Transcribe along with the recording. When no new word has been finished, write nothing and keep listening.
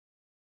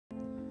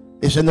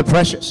It's in the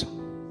precious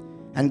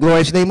and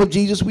glorious name of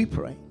Jesus we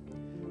pray.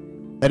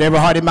 Let every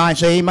heart and mind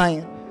say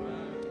amen.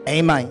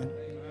 Amen.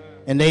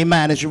 And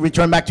amen. As you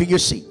return back to your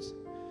seats,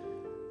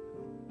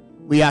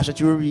 we ask that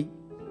you will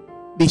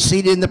be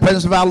seated in the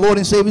presence of our Lord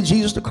and Savior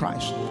Jesus the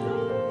Christ.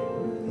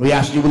 We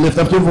ask that you will lift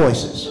up your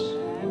voices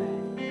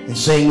and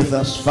sing with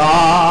us, Father,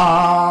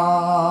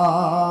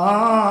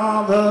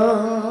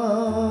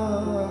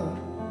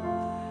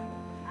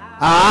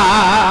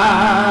 I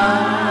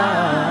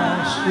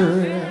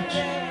stretch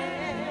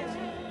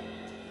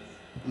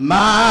my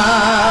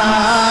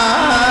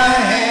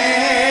hand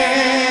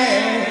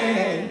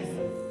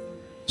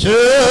to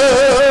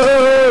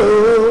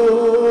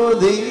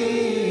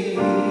thee.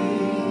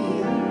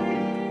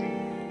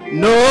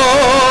 No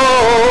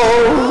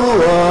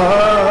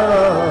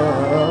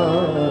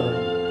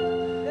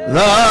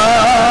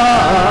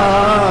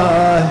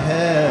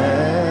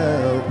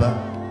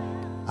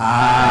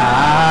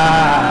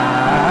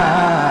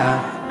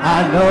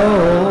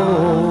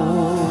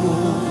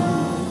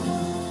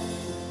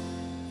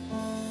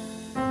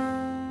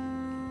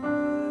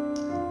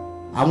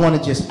I want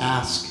to just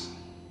ask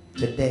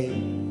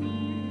today,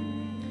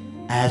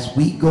 as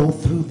we go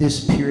through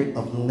this period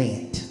of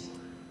Lent,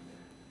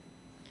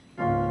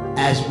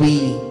 as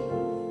we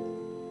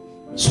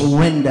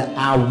surrender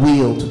our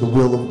will to the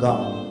will of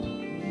God,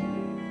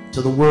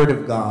 to the Word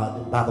of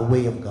God, by the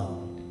way of God,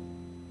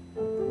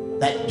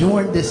 that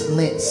during this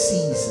Lent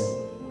season,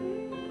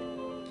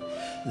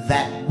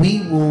 that we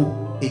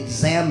will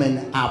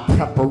examine our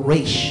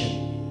preparation.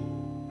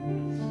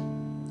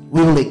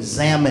 We will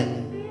examine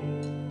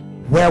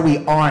where we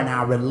are in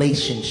our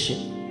relationship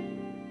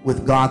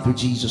with God through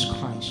Jesus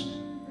Christ.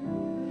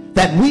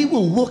 That we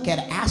will look at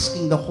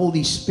asking the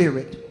Holy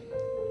Spirit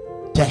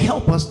to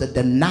help us to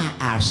deny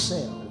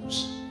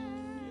ourselves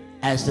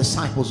as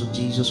disciples of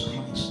Jesus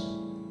Christ.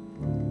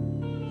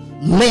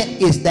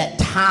 Lent is that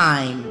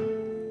time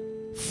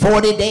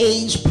 40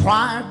 days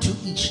prior to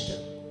Easter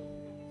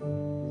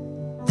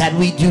that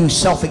we do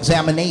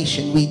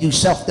self-examination, we do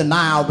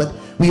self-denial, but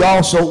we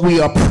are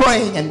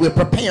praying and we're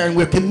preparing,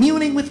 we're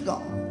communing with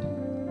God,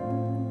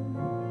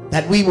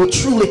 that we will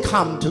truly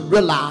come to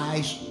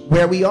realize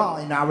where we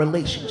are in our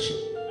relationship,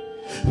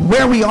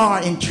 where we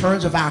are in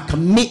terms of our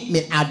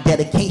commitment, our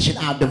dedication,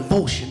 our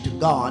devotion to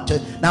God, to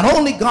not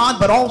only God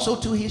but also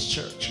to his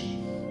church.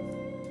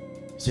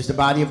 This is the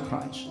body of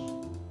Christ.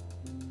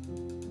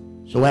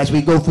 So as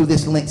we go through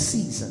this Lent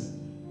season,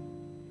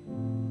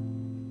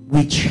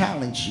 we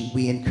challenge you,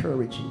 we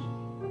encourage you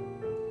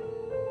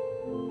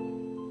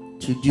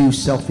to do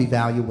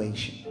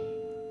self-evaluation.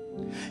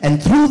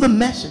 And through the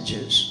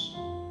messages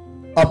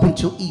up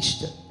until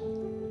Easter,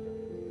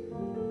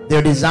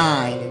 they're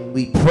designed, and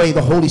we pray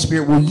the Holy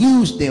Spirit will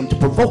use them to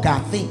provoke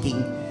our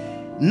thinking,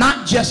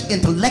 not just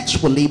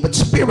intellectually but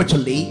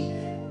spiritually,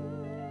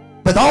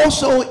 but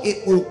also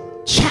it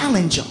will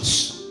challenge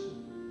us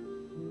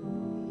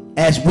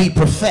as we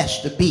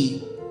profess to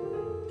be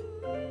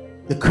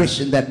the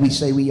Christian that we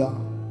say we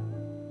are.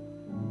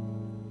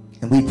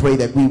 And we pray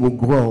that we will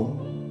grow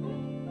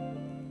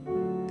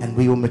and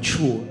we will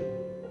mature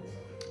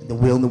in the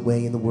will and the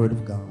way and the word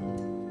of God.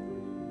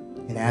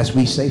 And as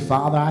we say,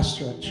 Father, I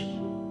stretch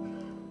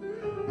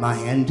my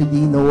hand to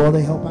thee, no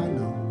other help I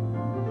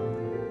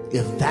know.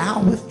 If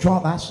thou withdraw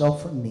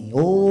thyself from me,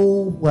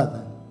 oh,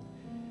 whither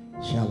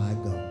shall I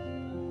go?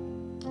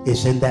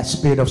 It's in that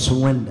spirit of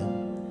surrender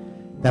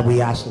that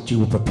we ask that you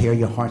will prepare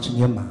your hearts and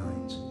your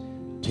minds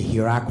to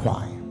hear our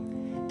choir,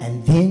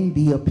 and then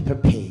be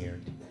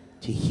prepared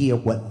to hear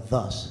what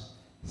thus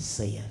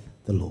saith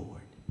the Lord.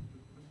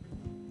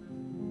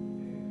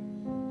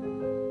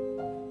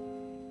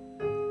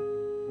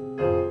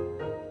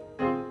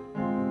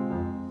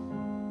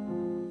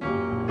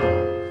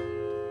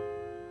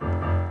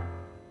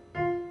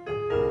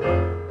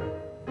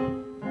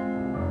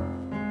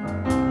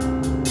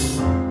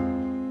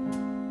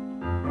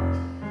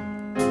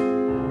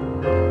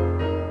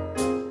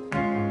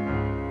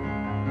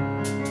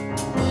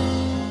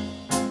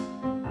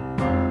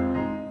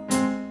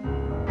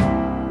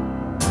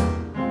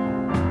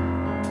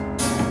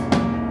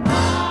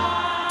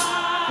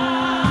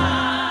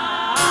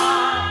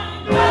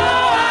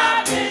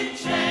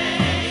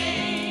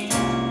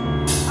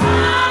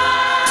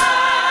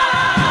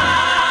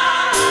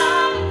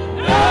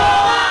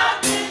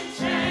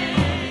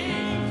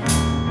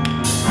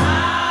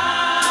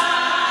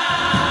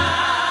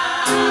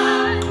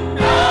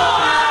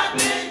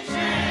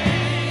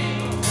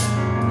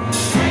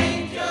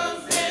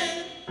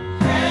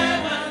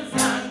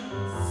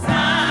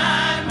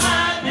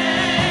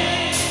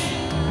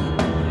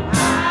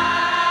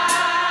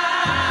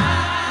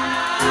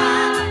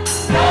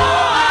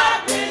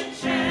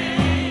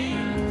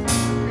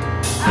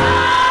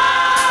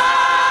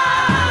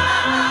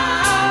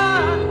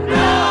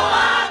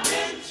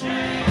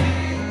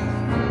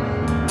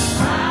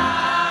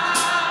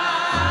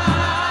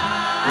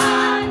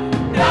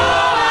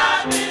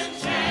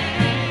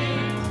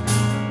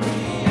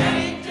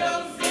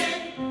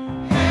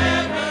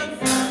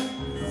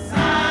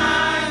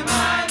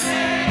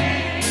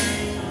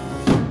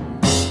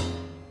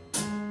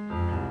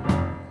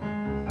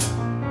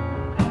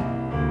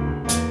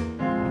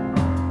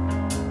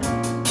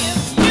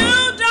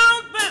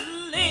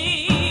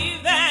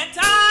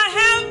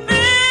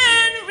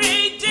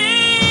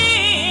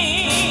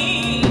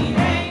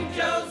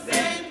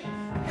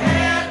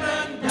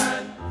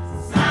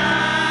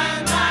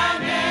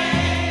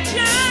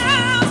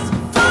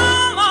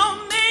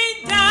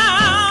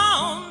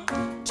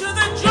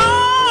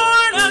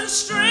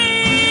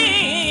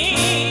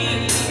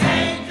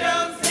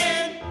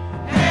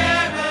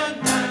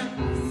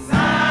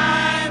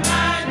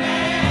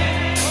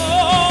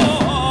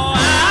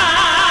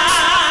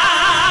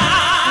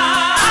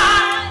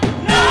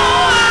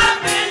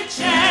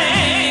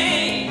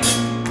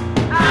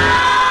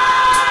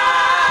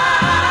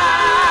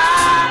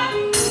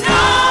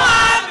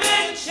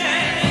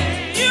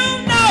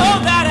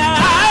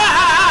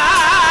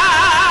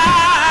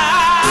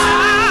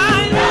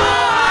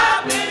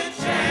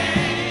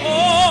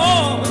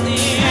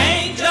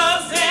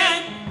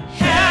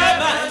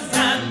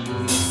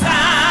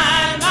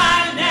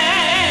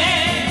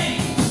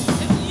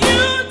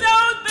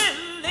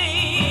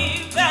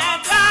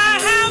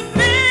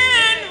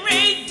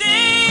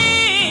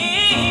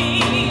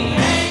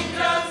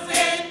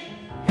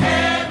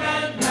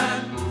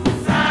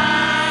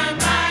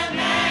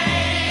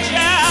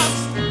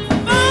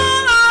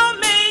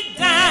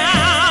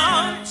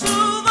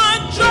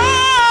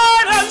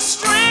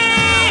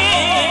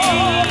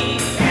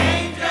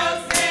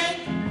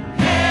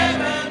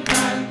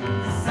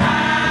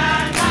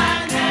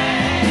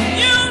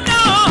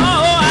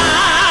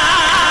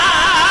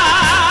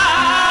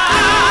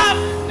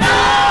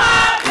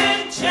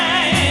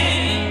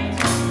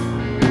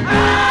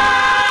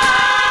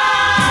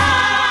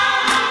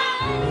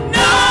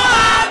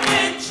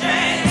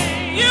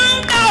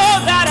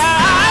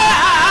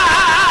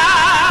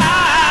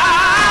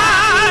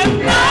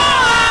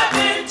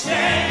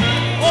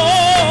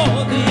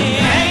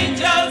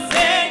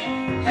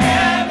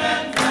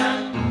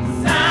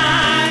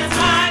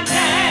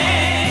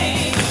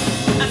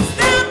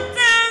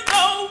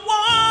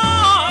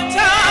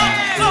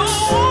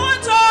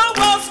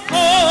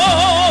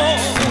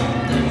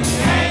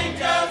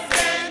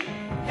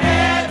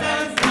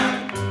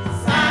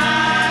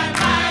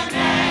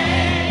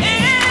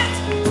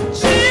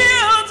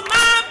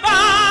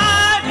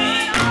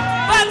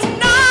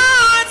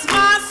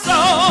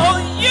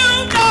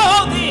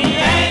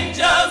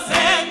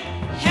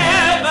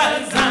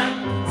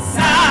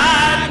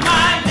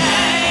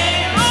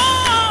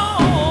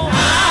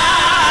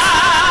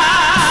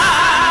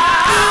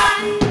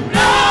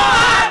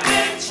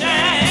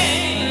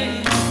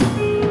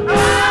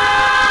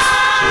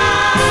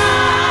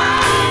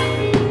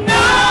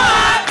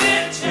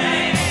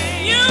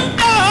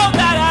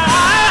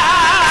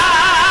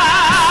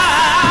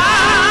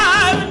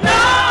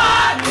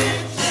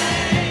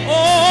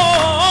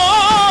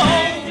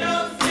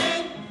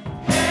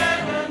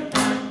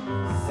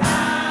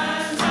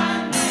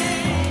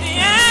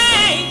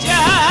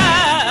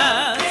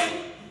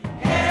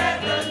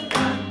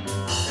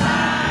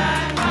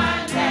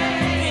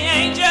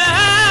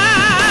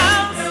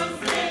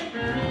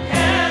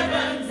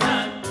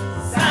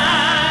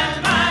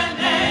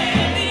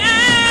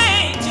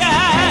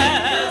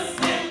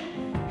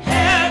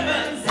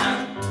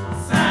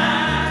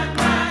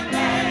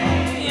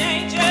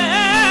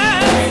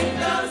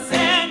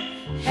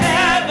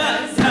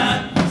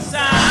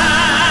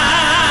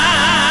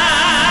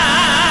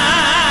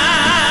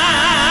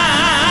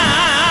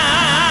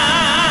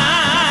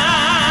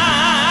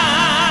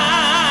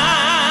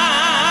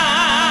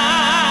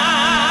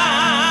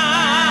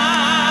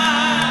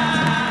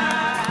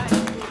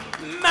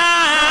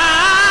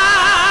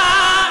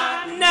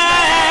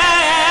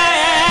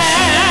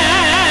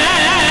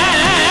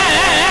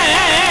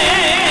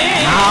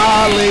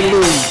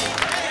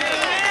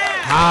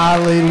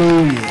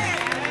 Hallelujah.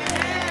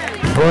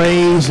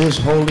 Praise his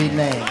holy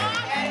name.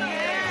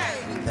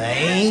 The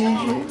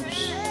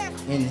angels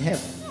in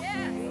heaven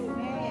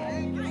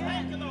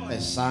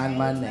has signed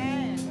my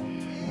name.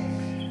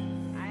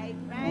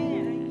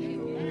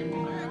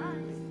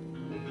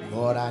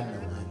 Lord, I know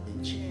I've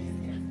been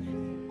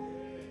cheated.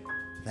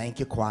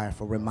 Thank you, choir,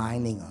 for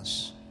reminding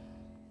us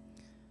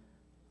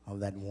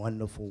of that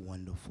wonderful,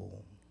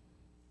 wonderful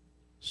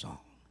song.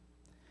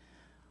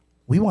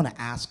 We want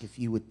to ask if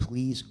you would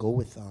please go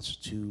with us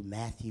to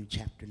Matthew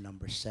chapter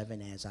number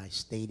 7. As I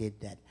stated,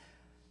 that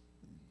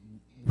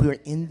we're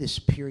in this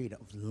period of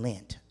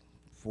Lent,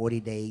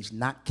 40 days,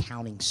 not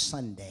counting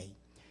Sunday,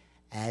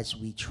 as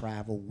we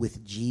travel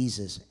with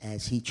Jesus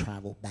as he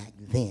traveled back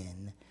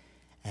then,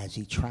 as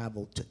he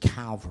traveled to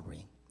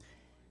Calvary.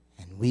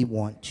 And we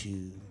want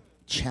to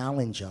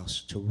challenge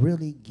us to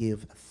really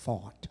give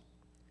thought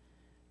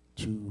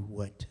to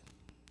what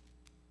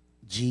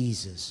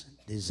Jesus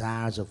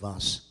desires of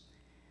us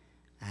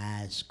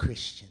as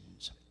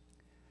Christians.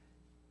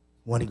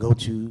 Want to go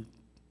to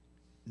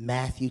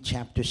Matthew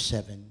chapter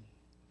 7.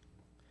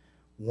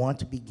 Want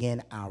to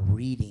begin our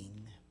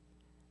reading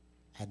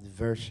at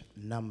verse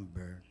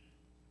number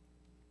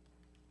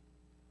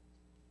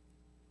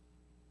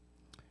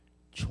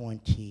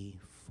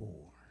 24.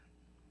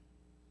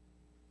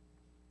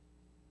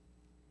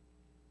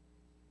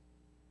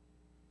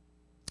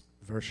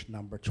 Verse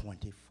number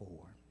 24.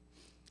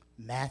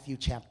 Matthew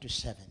chapter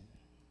 7.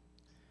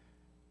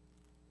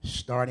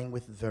 Starting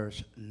with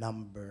verse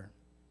number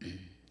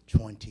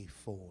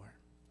 24.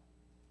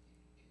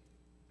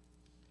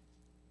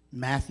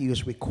 Matthew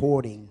is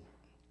recording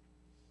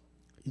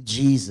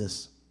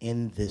Jesus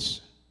in this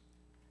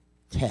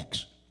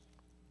text.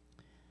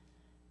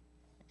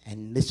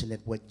 And listen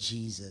at what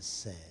Jesus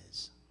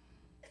says.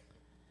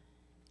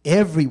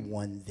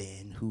 Everyone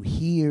then who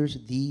hears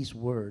these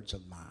words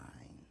of mine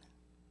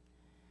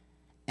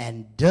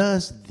and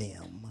does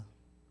them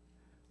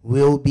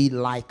will be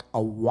like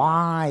a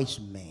wise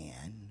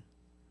man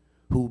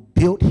who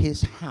built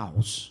his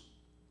house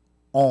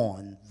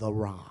on the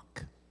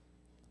rock.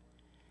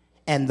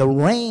 And the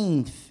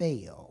rain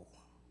fell,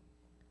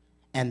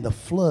 and the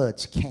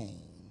floods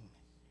came,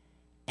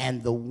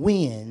 and the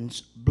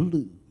winds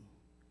blew,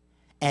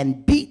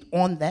 and beat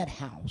on that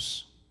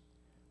house,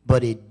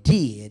 but it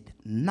did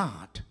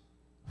not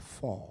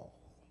fall,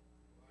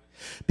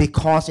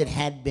 because it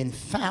had been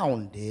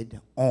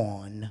founded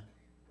on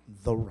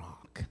the rock.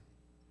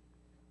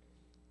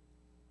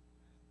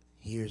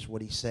 Here's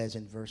what he says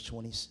in verse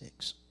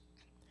 26.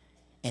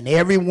 And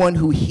everyone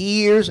who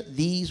hears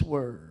these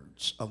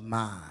words of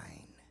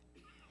mine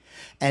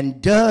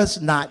and does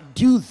not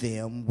do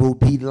them will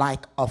be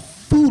like a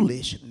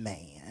foolish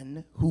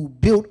man who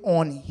built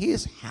on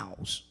his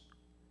house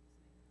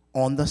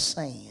on the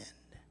sand.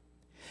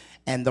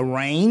 And the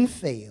rain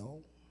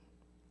fell,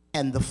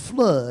 and the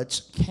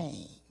floods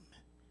came,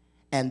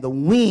 and the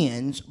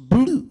winds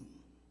blew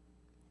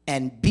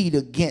and beat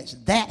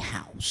against that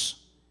house,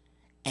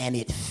 and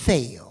it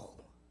fell,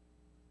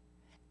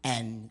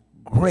 and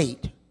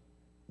great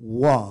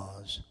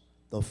was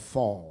the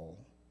fall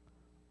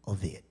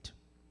of it.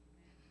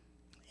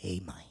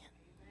 Amen.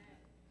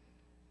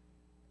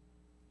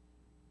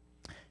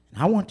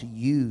 And I want to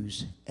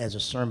use as a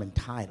sermon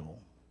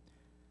title,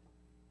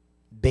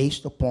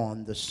 based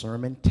upon the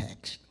sermon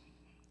text,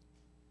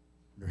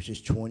 verses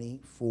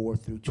 24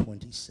 through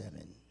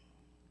 27.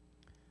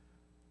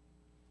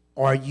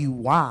 Are you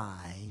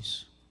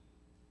wise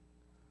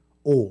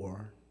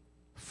or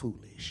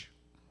foolish?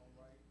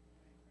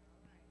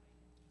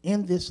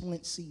 In this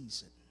Lent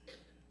season,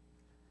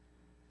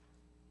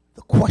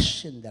 the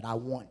question that I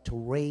want to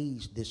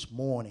raise this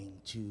morning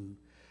to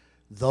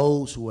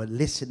those who are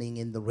listening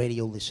in the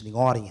radio listening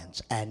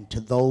audience and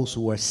to those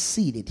who are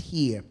seated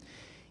here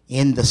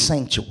in the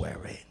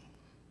sanctuary: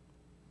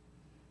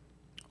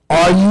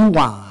 are you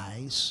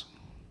wise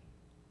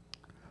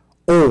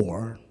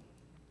or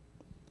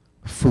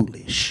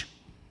foolish?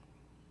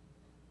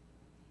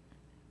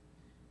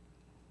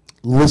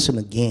 Listen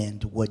again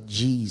to what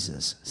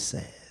Jesus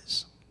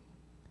says.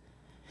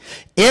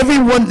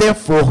 Everyone,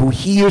 therefore, who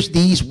hears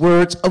these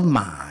words of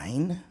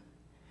mine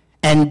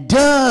and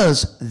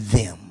does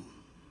them,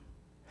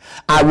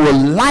 I will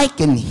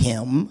liken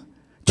him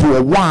to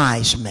a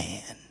wise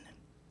man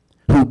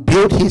who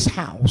built his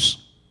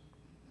house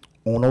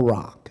on a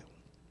rock.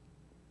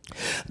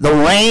 The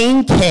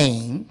rain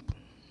came,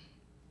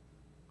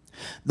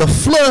 the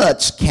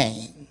floods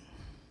came,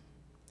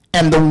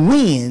 and the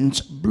winds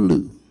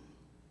blew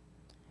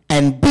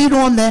and beat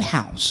on that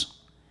house,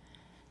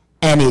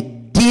 and it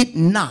did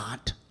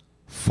not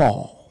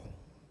fall,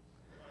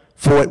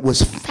 for it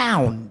was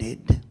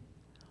founded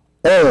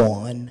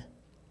on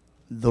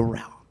the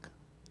rock.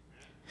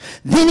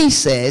 Then he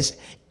says,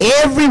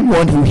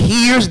 everyone who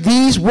hears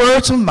these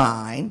words of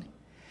mine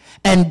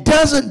and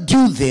doesn't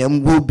do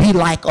them will be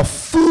like a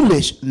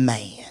foolish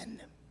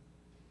man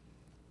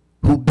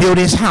who built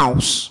his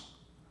house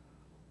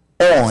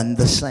on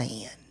the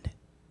sand.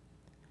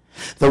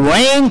 The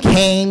rain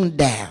came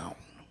down,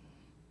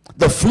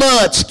 the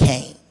floods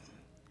came,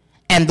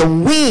 and the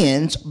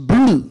winds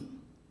blew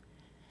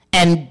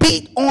and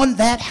beat on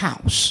that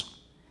house,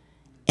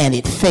 and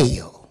it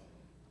fell,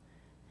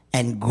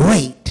 and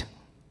great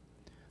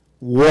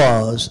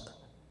was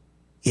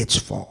its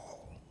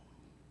fall.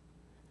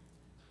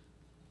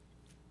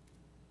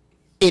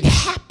 It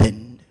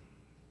happened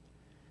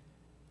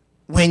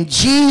when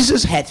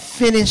Jesus had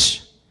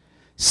finished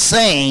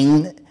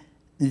saying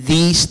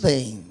these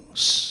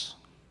things.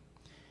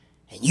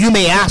 And you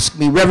may ask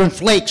me, Reverend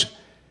Flakes,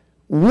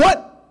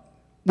 what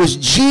was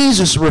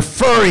Jesus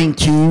referring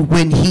to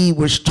when he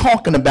was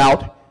talking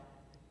about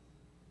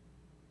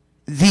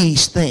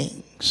these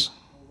things?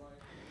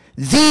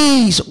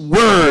 These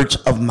words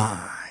of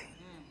mine.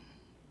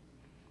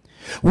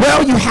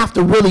 Well, you have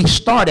to really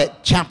start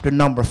at chapter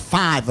number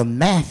 5 of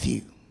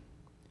Matthew.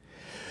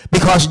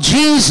 Because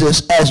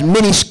Jesus, as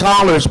many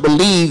scholars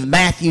believe,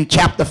 Matthew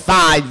chapter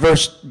 5,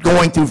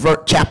 going through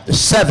chapter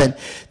 7,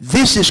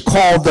 this is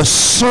called the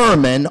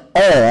Sermon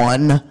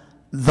on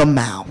the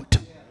Mount.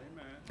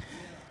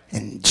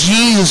 And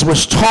Jesus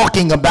was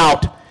talking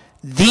about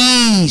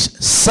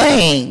these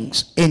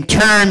sayings in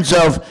terms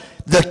of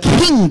the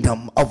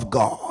kingdom of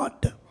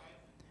God.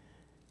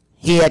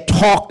 He had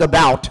talked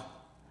about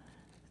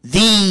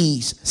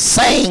these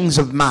sayings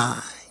of mine,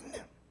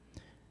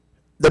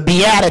 the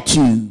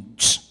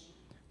Beatitudes.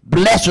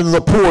 Blessed are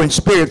the poor in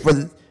spirit,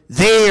 for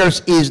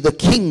theirs is the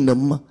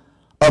kingdom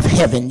of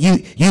heaven.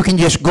 You can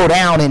just go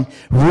down and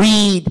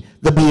read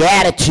the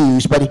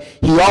Beatitudes, but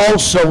he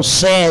also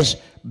says,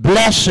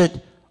 blessed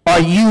are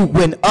you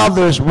when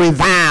others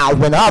revile,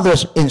 when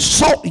others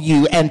insult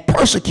you and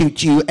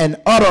persecute you and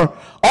utter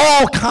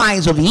all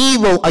kinds of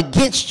evil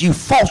against you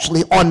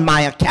falsely on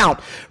my account.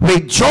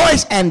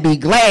 Rejoice and be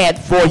glad,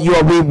 for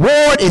your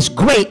reward is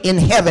great in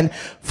heaven,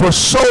 for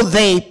so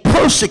they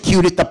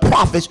persecuted the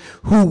prophets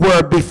who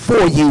were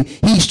before you.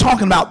 He's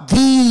talking about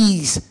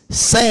these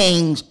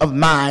sayings of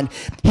mine.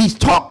 He's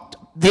talked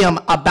them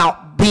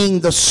about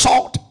being the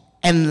salt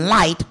and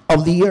light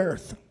of the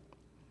earth.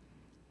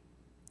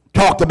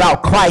 Talked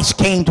about Christ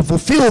came to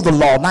fulfill the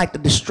law, not to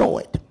destroy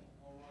it.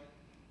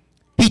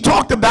 He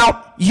talked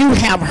about, you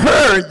have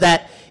heard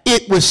that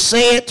it was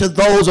said to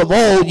those of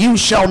old, you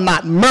shall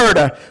not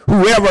murder.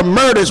 Whoever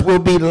murders will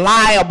be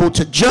liable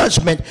to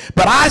judgment.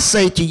 But I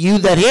say to you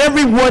that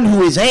everyone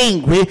who is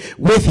angry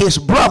with his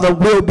brother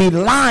will be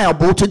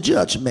liable to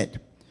judgment.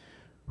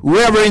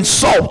 Whoever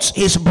insults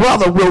his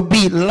brother will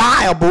be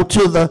liable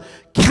to the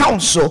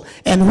council.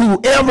 And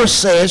whoever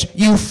says,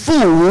 you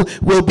fool,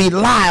 will be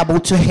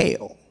liable to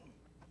hell.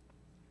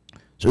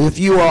 So if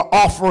you are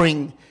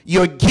offering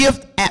your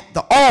gift at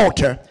the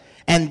altar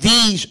and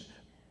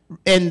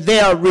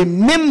there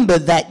remember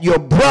that your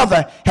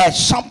brother has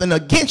something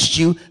against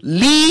you,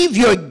 leave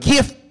your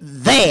gift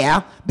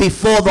there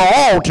before the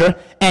altar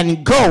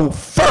and go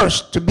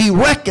first to be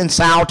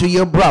reconciled to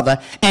your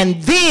brother,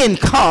 and then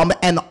come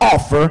and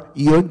offer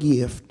your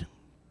gift.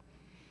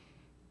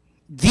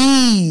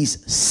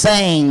 These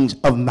sayings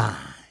of mine.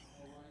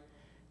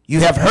 You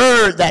have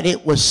heard that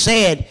it was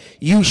said,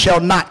 you shall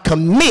not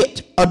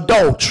commit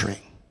adultery.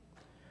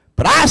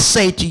 But I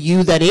say to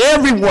you that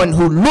everyone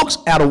who looks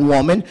at a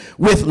woman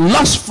with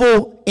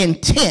lustful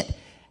intent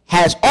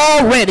has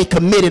already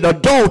committed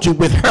adultery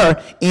with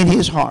her in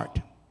his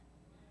heart.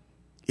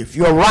 If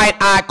your right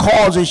eye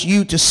causes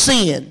you to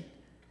sin,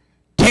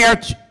 tear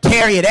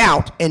it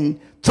out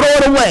and throw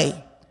it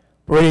away.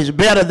 For it is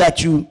better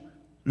that you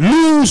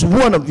lose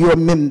one of your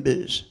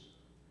members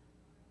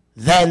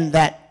than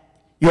that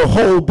your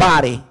whole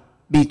body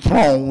be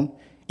thrown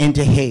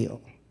into hell.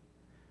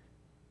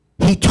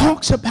 He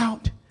talks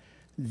about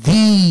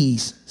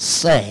these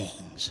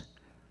sayings,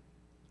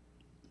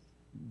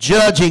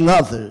 judging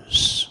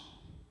others,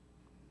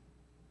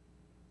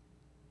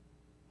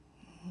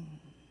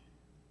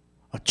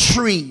 a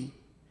tree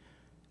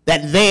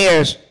that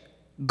bears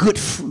good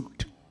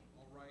fruit,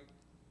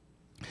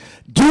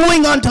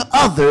 doing unto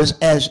others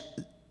as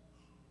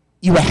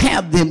you would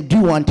have them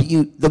do unto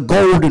you, the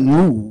golden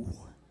rule.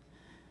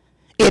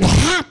 It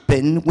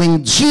happened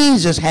when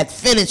Jesus had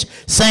finished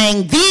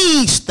saying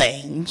these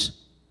things,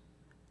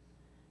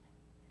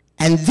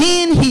 and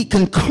then he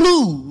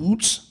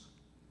concludes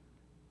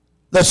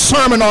the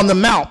Sermon on the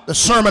Mount, the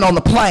Sermon on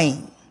the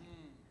Plain.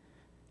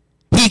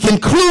 He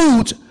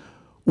concludes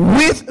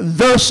with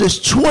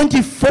verses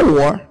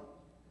 24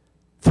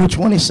 through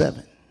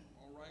 27.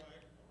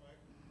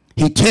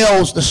 He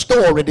tells the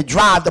story to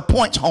drive the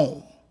points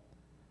home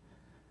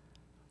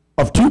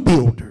of two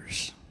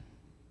builders.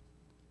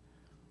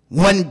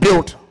 One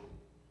built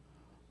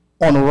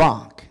on a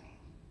rock,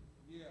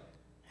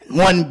 and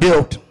one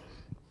built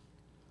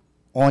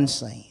on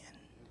sand.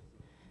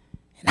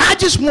 And I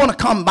just want to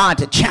come by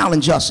to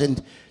challenge us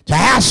and to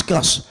ask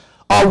us,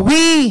 are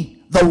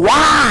we the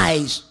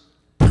wise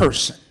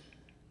person,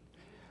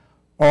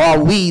 or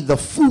are we the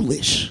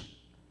foolish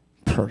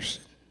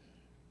person?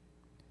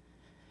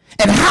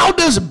 And how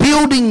does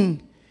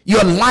building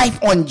your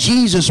life on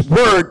Jesus'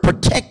 word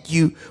protect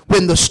you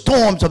when the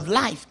storms of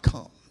life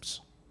come?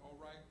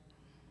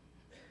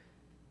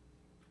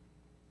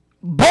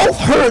 Both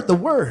heard the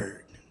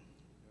word.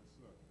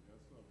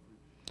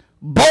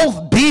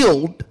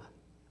 build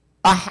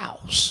a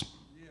house.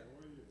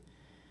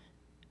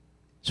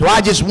 So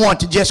I just want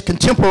to just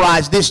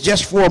contemporize this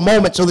just for a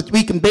moment so that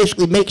we can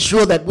basically make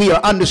sure that we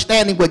are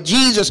understanding what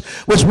Jesus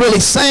was really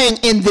saying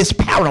in this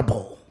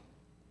parable.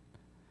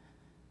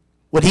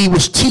 What he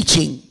was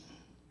teaching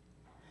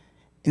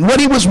and what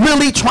he was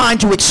really trying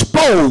to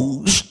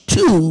expose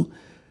to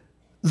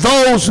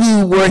those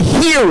who were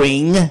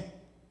hearing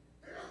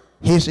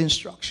his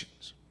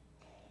instructions.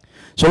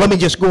 So let me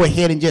just go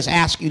ahead and just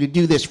ask you to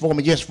do this for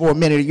me just for a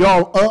minute. Are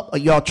y'all up? Are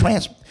y'all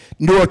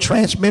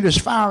neurotransmitters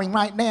firing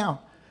right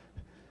now?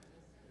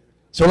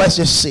 So let's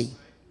just see.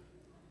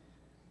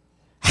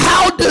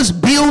 How does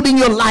building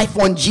your life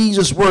on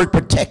Jesus' word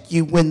protect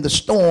you when the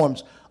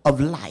storms of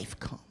life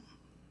come?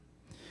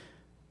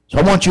 So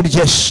I want you to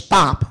just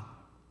stop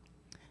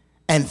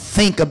and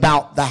think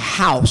about the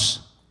house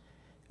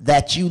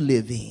that you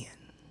live in.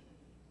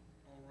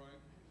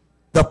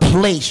 The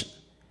place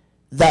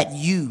that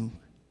you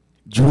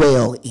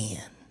dwell in.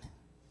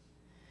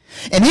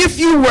 And if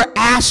you were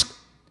asked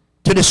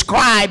to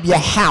describe your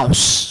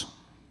house,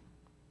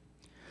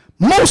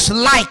 most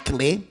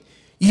likely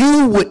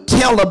you would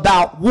tell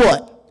about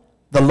what?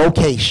 The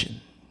location,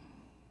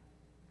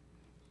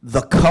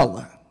 the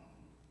color,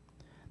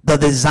 the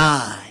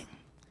design,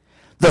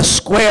 the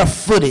square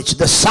footage,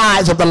 the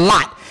size of the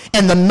lot,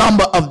 and the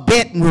number of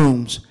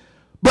bedrooms.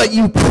 But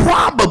you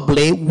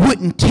probably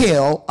wouldn't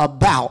tell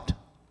about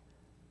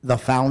the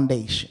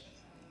foundation.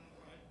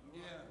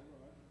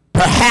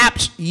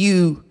 Perhaps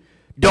you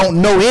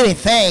don't know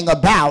anything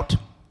about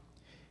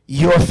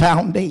your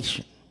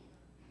foundation.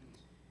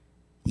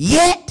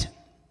 Yet,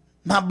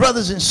 my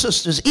brothers and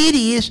sisters, it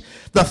is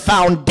the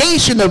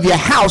foundation of your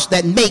house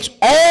that makes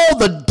all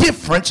the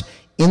difference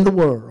in the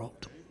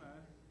world.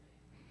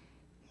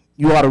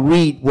 You ought to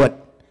read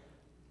what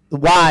the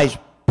wise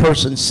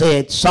person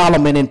said,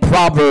 Solomon, in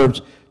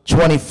Proverbs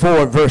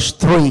 24 verse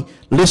 3.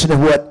 Listen to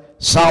what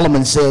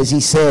Solomon says. He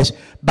says,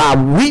 by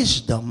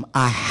wisdom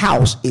a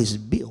house is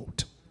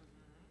built,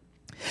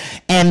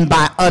 and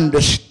by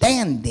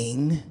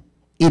understanding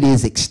it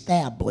is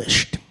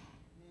established.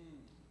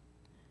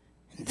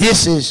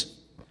 This is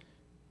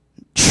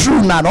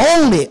true not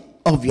only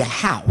of your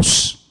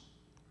house,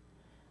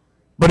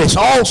 but it's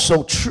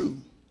also true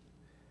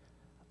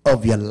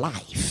of your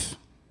life.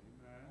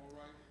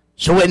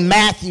 So in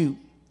Matthew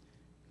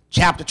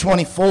chapter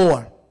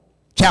 24,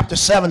 chapter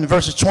 7,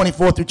 verses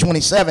 24 through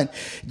 27,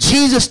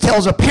 Jesus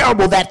tells a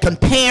parable that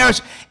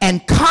compares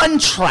and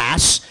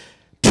contrasts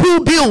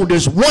two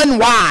builders, one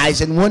wise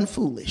and one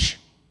foolish.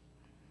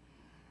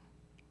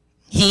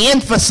 He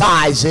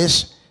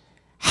emphasizes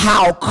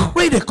how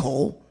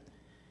critical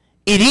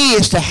it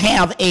is to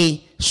have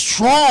a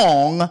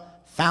strong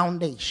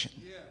foundation.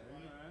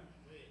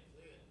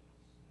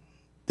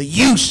 The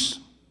use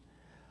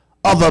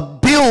of a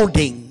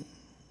building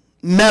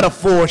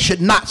metaphor should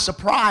not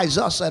surprise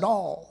us at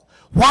all.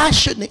 Why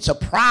shouldn't it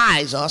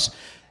surprise us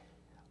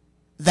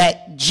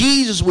that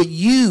Jesus would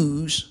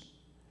use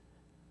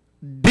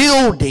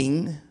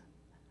building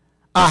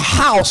a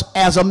house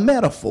as a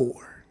metaphor?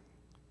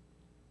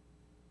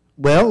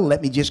 Well,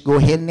 let me just go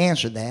ahead and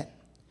answer that.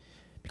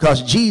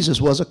 Because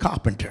Jesus was a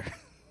carpenter.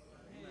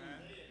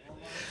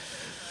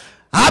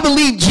 I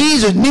believe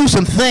Jesus knew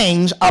some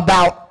things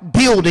about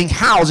building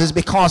houses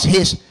because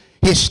his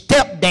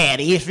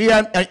stepdaddy,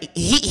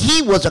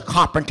 he was a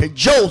carpenter,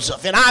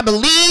 Joseph. And I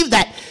believe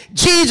that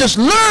Jesus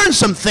learned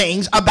some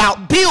things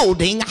about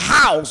building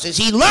houses.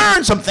 He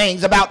learned some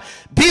things about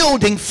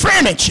building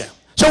furniture.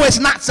 So it's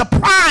not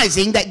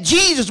surprising that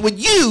Jesus would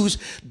use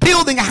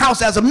building a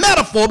house as a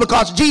metaphor,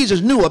 because Jesus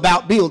knew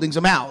about building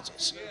some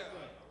houses.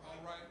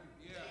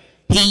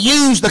 He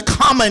used the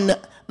common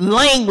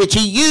language.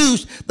 He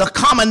used the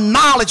common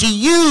knowledge. He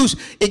used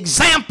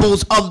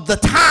examples of the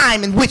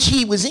time in which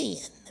he was in.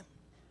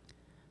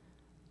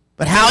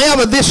 But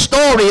however, this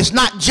story is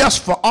not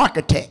just for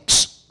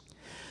architects.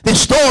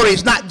 This story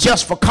is not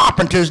just for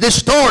carpenters. This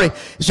story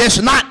is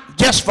just not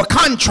just for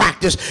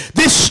contractors.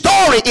 This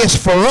story is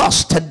for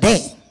us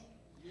today.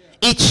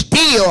 It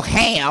still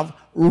have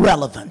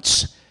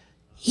relevance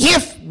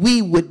if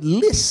we would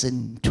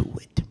listen to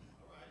it.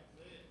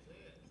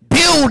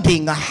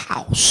 Building a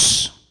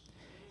house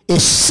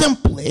is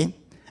simply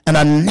an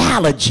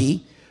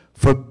analogy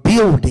for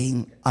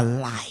building a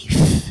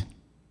life.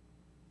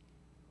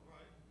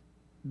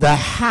 The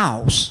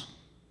house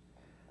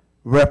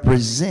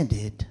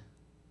represented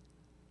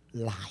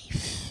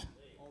life.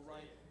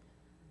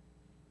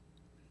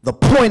 The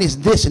point is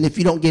this, and if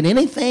you don't get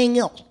anything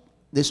else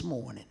this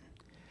morning,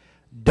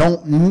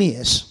 don't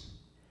miss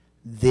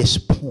this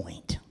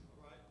point.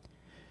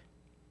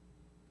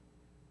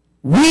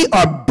 We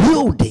are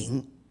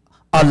building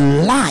a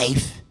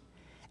life,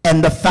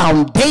 and the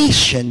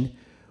foundation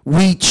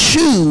we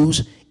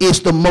choose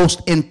is the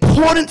most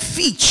important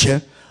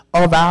feature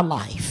of our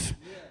life.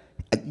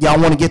 Y'all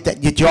want to get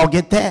that? Did y'all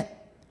get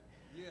that?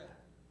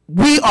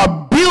 We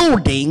are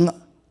building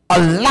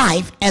a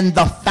life, and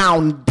the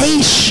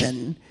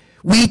foundation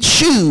we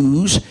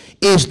choose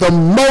is the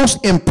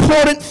most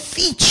important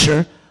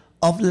feature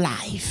of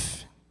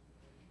life.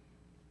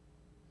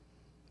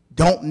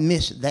 Don't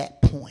miss that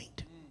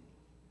point.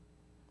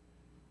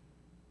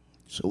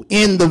 So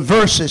in the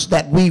verses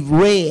that we've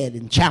read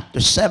in chapter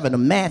 7 of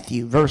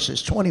Matthew,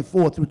 verses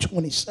 24 through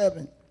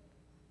 27,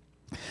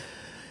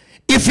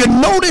 if you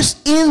notice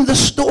in the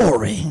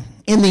story,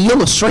 in the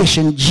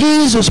illustration,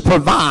 Jesus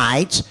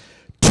provides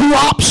two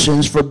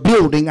options for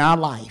building our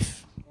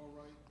life.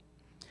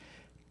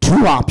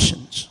 Two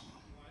options.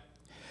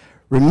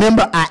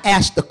 Remember, I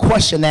asked the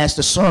question as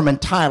the sermon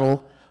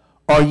title,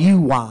 are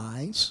you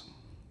wise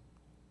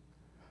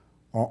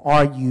or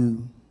are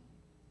you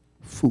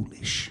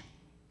foolish?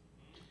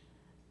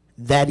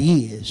 That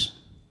is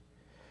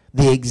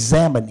the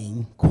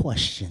examining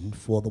question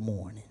for the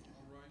morning.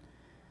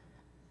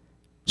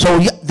 So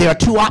there are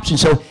two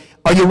options. So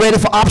are you ready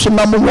for option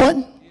number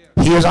one?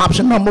 Here's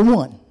option number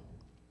one.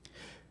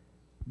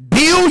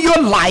 Build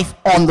your life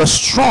on the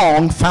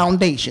strong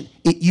foundation.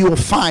 You'll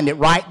find it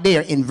right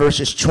there in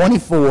verses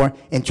 24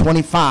 and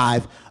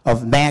 25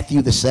 of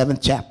Matthew, the 7th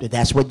chapter.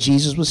 That's what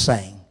Jesus was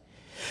saying.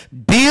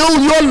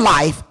 Build your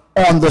life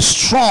on the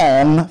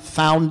strong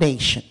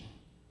foundation.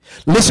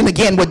 Listen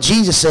again what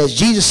Jesus says.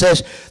 Jesus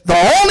says,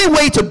 the only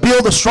way to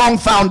build a strong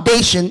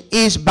foundation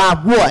is by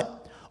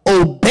what?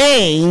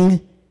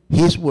 Obeying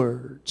his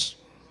words.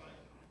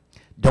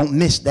 Don't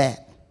miss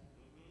that.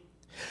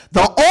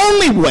 The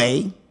only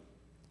way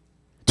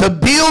to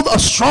build a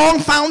strong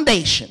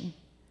foundation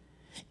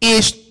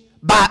is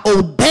by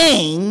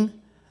obeying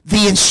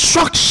the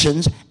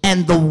instructions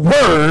and the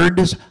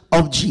words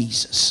of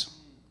Jesus.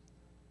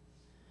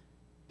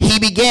 He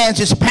begins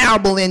his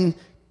parable in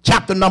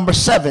chapter number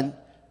 7,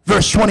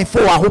 verse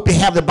 24. I hope you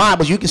have the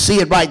Bibles. You can see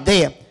it right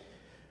there.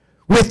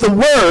 With the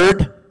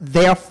word,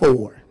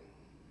 therefore.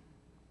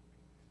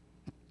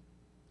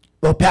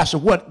 Well, Pastor,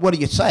 what are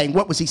you saying?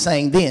 What was he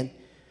saying then?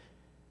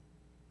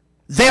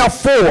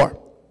 Therefore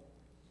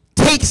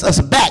takes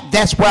us back.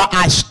 That's where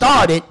I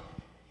started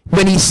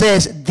when he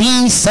says,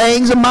 these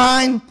sayings of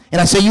mine. And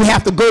I say you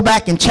have to go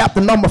back in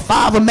chapter number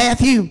 5 of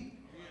Matthew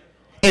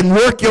and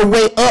work your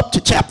way up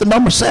to chapter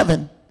number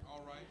 7.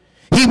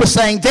 He was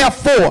saying,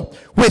 therefore,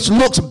 which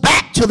looks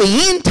back to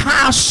the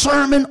entire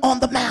Sermon on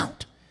the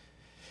Mount.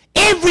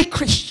 Every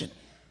Christian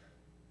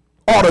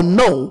ought to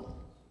know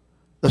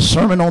the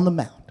Sermon on the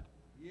Mount.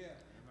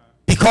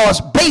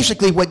 Because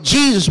basically what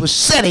Jesus was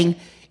setting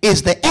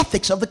is the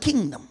ethics of the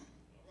kingdom.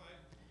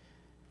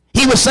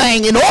 He was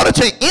saying in order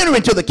to enter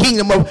into the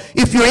kingdom,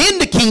 if you're in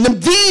the kingdom,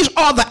 these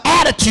are the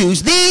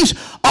attitudes, these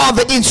are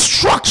the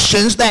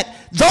instructions that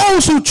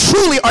those who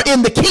truly are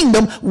in the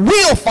kingdom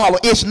will follow.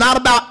 It's not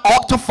about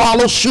ought to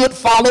follow, should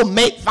follow,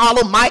 may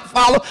follow, might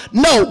follow.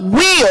 No,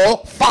 will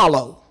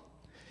follow.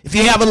 If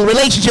you have a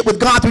relationship with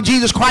God through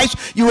Jesus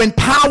Christ, you're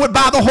empowered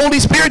by the Holy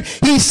Spirit.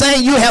 He's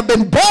saying you have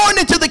been born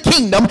into the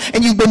kingdom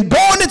and you've been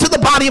born into the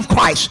body of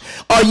Christ.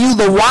 Are you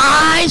the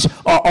wise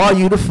or are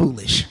you the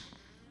foolish?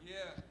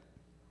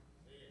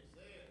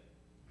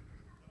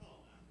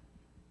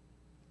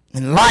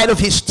 In light of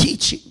his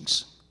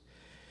teachings,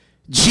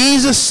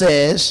 Jesus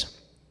says,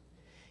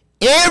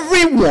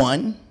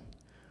 everyone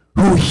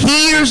who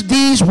hears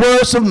these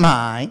words of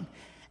mine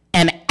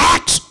and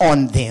acts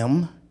on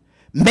them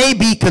may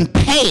be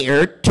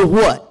compared to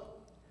what?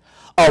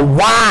 A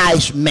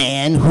wise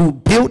man who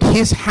built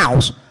his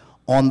house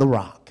on the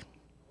rock.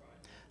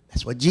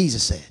 That's what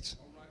Jesus says.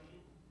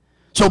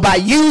 So by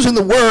using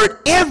the word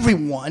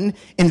everyone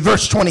in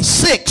verse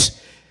 26,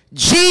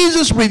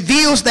 Jesus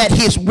reveals that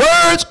his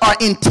words are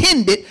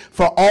intended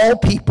for all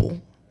people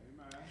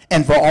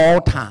and for all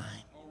time.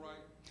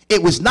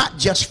 It was not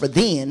just for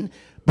then,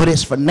 but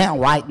it's for now,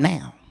 right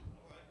now.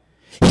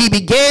 He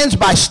begins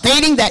by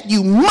stating that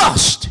you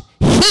must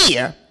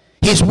hear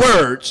his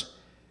words.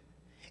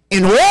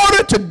 In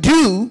order to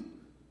do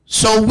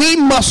so, we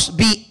must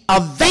be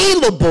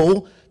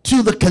available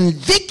to the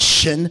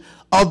conviction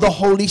of the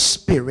Holy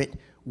Spirit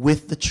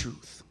with the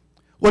truth.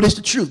 What is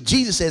the truth?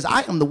 Jesus says,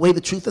 I am the way,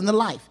 the truth, and the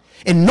life.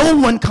 And no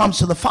one comes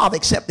to the Father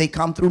except they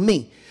come through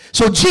me.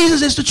 So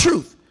Jesus is the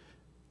truth.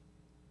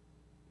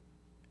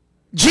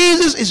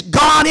 Jesus is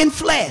God in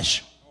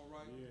flesh.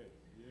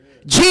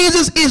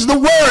 Jesus is the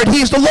Word.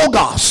 He is the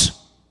Logos.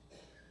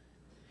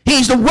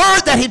 He's the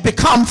Word that had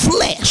become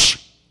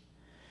flesh.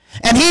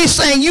 And he's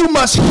saying you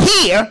must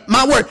hear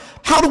my word.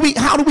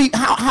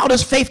 How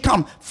does faith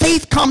come?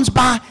 Faith comes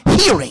by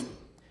hearing.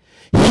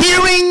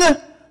 Hearing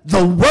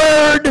the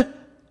Word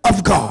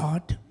of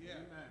God.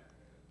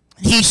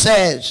 He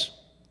says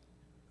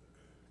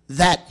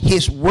that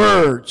his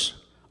words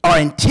are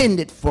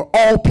intended for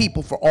all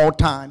people, for all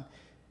time.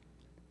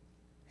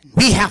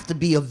 We have to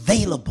be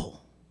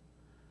available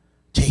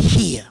to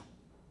hear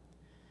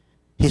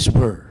his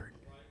word.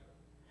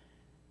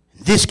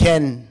 This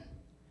can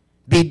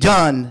be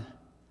done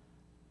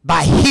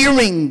by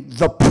hearing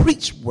the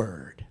preached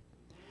word.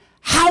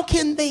 How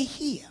can they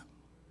hear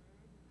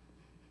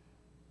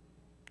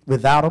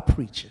without a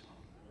preacher?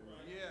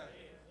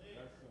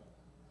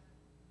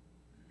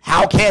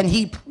 How can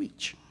he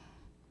preach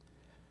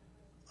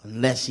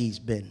unless he's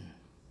been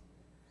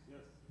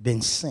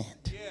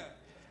sent?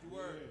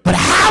 But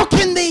how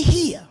can they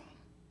hear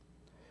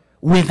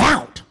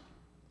without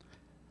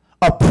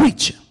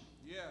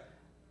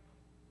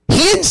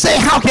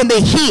how can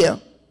they hear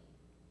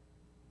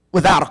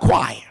without a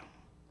choir?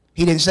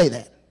 He didn't say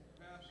that.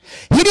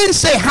 He didn't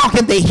say, how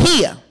can they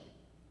hear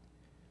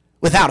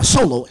without a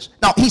soloist?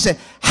 No, he said,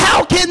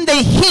 how can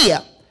they hear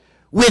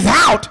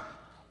without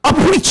a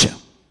preacher?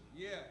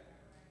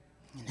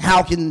 And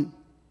how can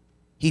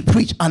he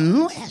preach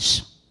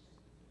unless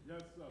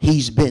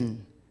he's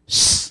been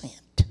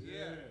sent?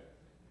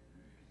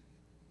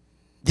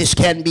 This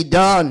can be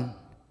done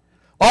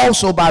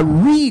also by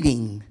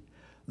reading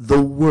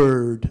the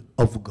Word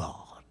of God.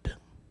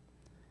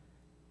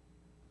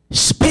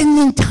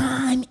 Spending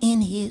time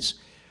in his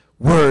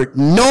Word,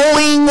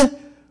 knowing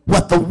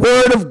what the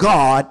Word of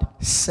God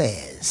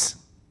says.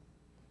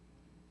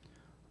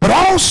 But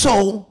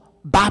also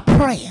by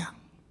prayer,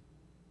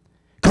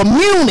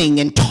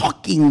 communing and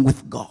talking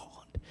with God.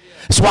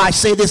 That's why I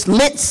say this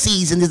Lent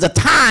season is a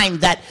time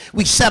that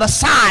we set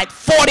aside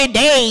 40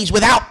 days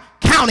without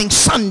counting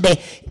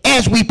Sunday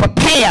as we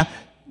prepare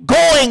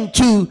going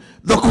to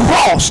the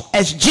cross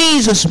as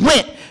Jesus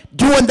went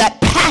during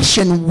that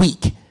Passion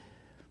Week.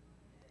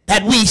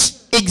 That we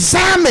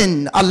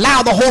examine,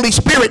 allow the Holy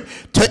Spirit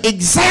to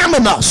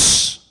examine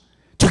us,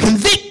 to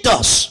convict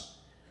us.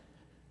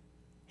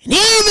 And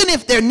even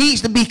if there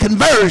needs to be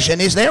conversion,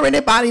 is there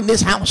anybody in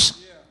this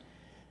house?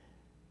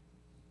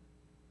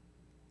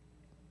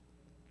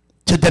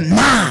 To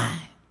deny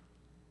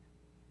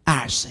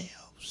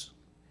ourselves.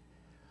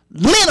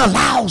 Lent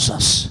allows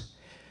us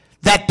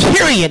that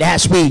period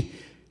as we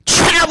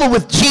travel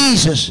with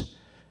Jesus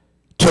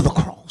to the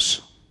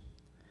cross.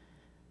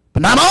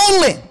 But not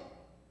only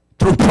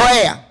through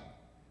prayer,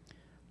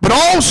 but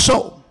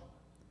also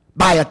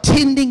by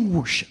attending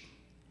worship.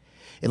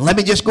 And let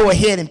me just go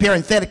ahead and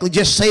parenthetically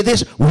just say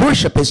this.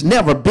 Worship has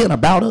never been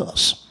about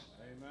us.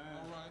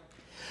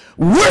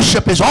 Amen.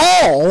 Worship is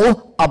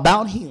all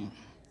about him.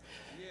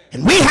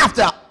 And we have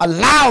to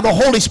allow the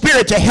Holy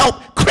Spirit to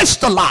help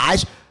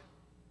crystallize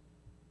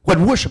what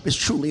worship is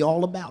truly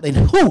all about and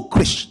who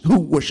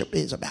worship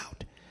is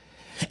about.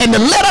 And to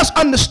let us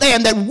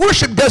understand that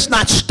worship does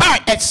not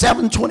start at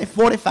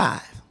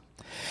 7:45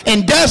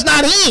 and does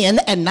not end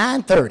at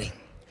 9:30.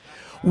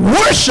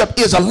 Worship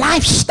is a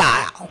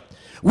lifestyle.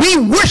 We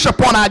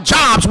worship on our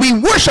jobs. We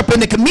worship in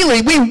the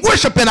community. We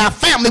worship in our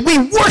family. We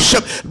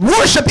worship.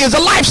 Worship is a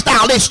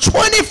lifestyle. It's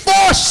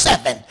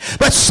 24/7.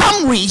 But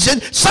some reason,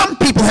 some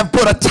people have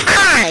put a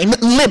time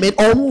limit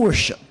on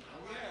worship.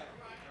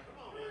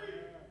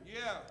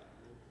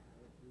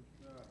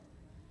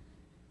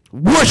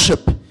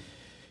 Worship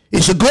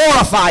is to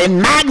glorify and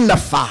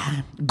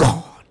magnify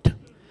God,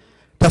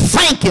 to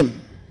thank him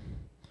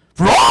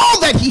for all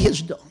that he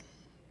has done,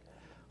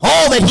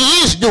 all that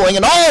he is doing,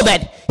 and all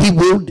that he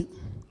will do.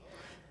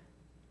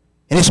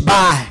 And it's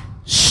by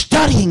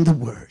studying the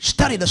word.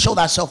 Study to show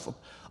thyself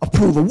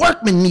approved. A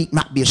workman need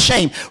not be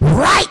ashamed.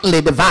 Rightly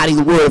dividing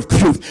the word of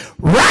truth.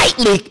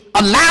 Rightly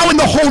allowing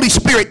the Holy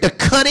Spirit to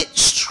cut it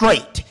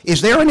straight.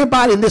 Is there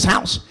anybody in this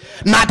house?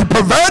 Not to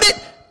pervert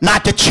it,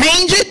 not to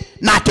change it,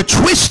 not to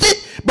twist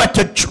it, but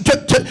to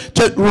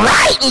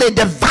rightly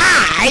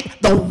divide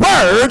the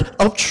word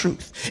of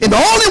truth. And the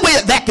only way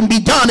that can be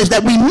done is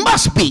that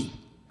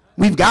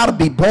we've got to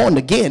be born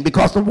again,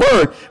 because the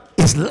word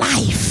is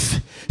life.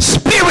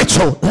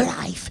 Spiritual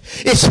life.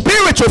 It's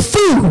spiritual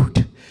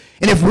food.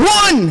 And if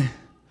one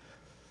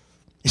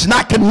is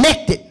not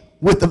connected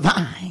with the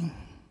vine,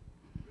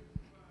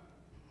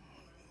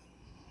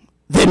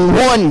 then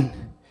one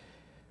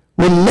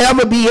will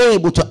never be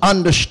able to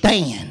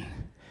understand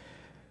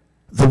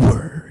the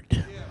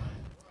word.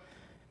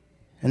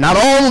 And not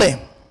only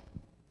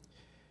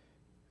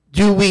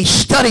do we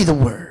study the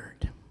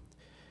word,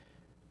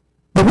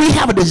 but we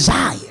have a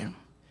desire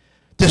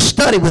to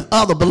study with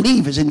other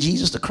believers in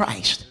Jesus the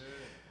Christ.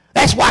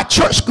 That's why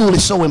church school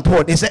is so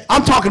important.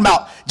 I'm talking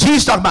about,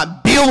 Jesus talking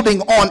about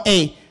building on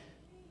a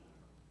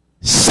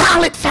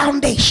solid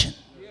foundation.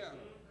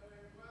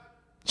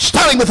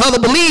 Studying with other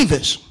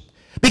believers.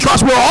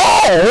 Because we're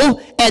all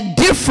at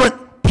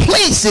different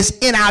places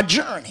in our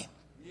journey.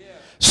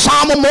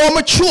 Some are more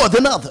mature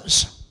than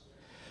others.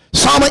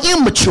 Some are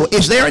immature.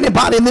 Is there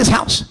anybody in this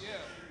house?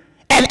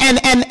 And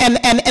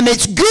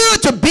it's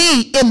good to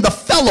be in the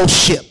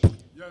fellowship.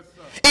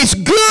 It's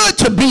good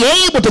to be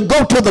able to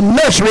go to the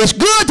nursery. It's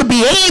good to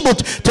be able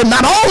to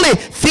not only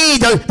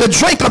feed the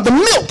drink of the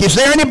milk. Is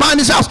there anybody in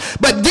this house?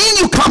 But then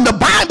you come to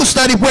Bible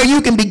study where you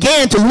can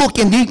begin to look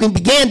and you can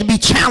begin to be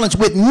challenged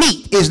with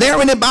meat. Is there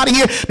anybody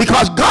here?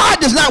 Because God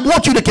does not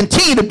want you to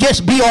continue to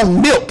just be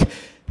on milk.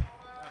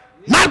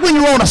 Not when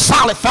you're on a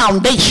solid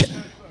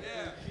foundation.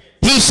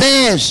 He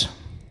says,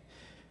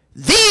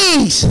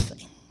 these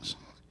things,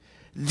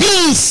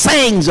 these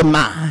sayings of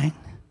mine.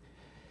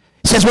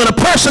 It says when a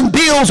person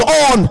builds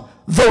on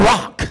the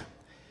rock,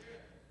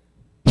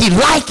 he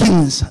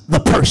likens the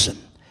person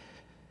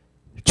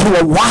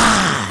to a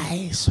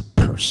wise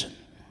person.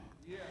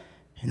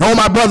 And all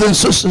my brothers and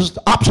sisters,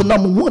 option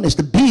number one is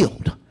to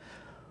build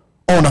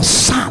on a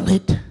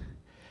solid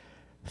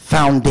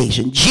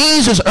foundation.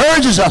 Jesus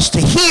urges us to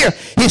hear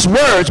his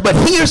words, but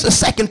here's the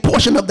second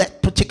portion of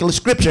that particular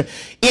scripture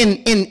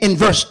in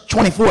verse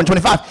 24 and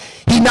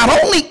 25, he not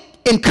only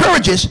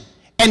encourages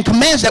and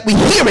commands that we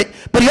hear it,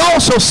 but he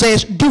also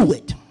says, do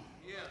it.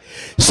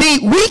 See,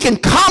 we can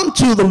come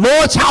to the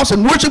Lord's house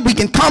and worship. We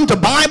can come to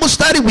Bible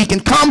study. We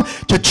can come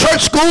to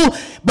church school.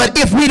 But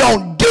if we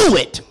don't do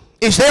it,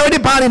 is there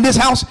anybody in this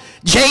house?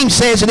 James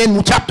says it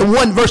in chapter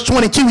 1, verse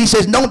 22. He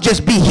says, don't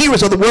just be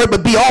hearers of the word,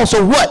 but be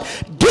also what?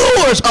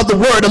 Doers of the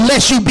word,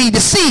 unless you be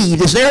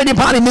deceived. Is there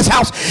anybody in this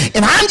house?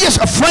 And I'm just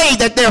afraid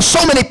that there are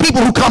so many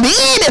people who come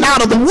in and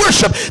out of the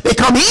worship. They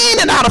come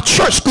in and out of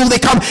church school. They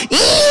come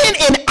in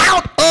and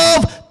out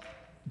of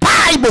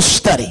Bible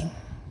study.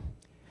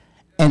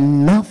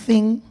 And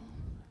nothing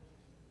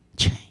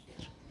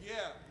changed. Yeah.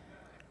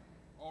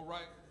 All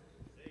right.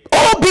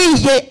 Or be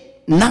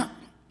yet not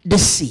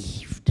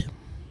deceived.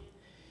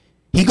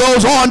 He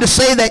goes on to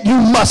say that you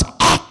must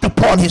act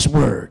upon his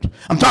word.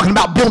 I'm talking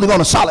about building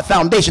on a solid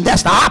foundation.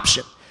 That's the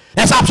option.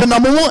 That's option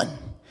number one.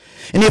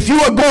 And if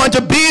you are going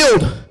to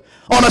build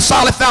on a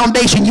solid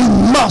foundation, you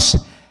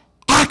must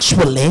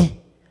actually,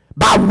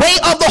 by way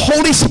of the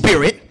Holy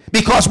Spirit,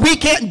 because we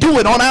can't do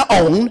it on our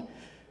own,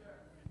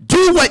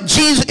 do what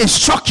Jesus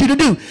instructs you to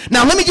do.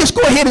 Now, let me just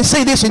go ahead and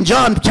say this in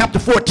John chapter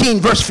 14,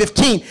 verse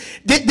 15.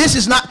 This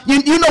is not,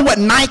 you know what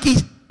Nike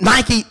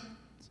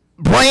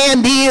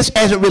brand is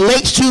as it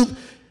relates to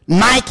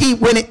Nike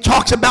when it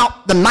talks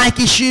about the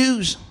Nike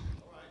shoes?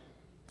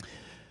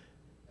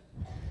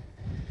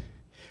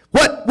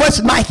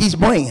 What's Nike's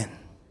brand?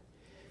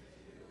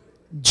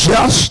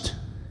 Just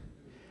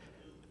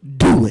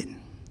do it.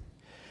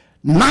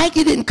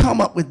 Nike didn't come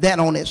up with that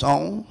on its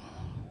own.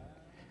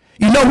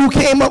 You know who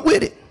came up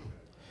with it?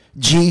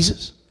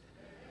 Jesus.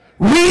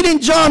 Read in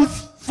John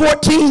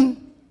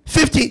 14,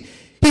 15.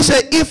 He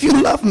said, if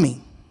you love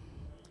me,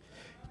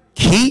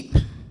 keep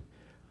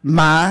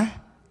my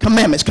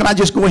commandments. Can I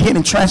just go ahead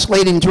and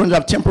translate it in terms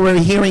of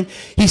temporary hearing?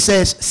 He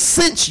says,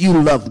 since you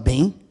love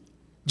me,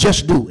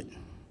 just do it.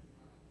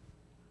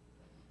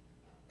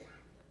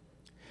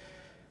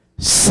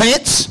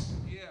 Since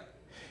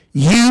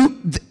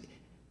you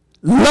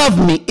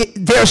love me,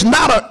 there's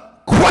not a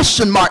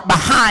question mark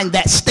behind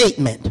that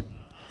statement.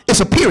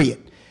 It's a period.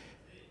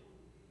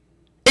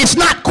 It's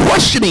not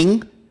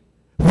questioning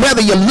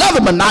whether you love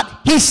him or not.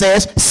 He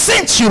says,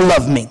 since you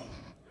love me,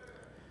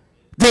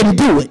 then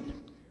do it.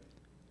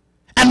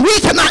 And we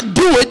cannot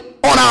do it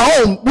on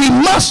our own. We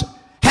must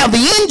have the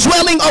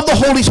indwelling of the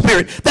Holy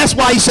Spirit. That's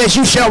why he says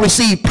you shall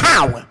receive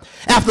power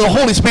after the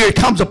Holy Spirit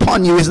comes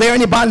upon you. Is there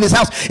anybody in this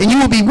house? And you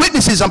will be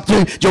witnesses up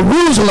to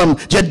Jerusalem,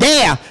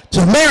 Judea,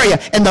 Samaria,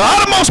 and the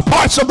uttermost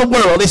parts of the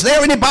world. Is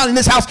there anybody in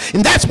this house?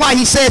 And that's why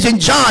he says in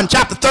John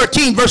chapter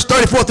 13, verse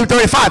 34 through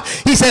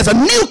 35, he says, a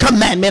new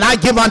commandment I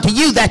give unto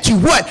you, that you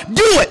what?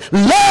 Do it.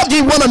 Love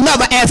ye one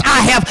another as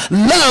I have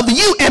loved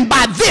you. And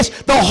by this,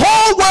 the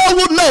whole world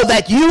will know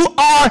that you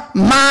are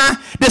my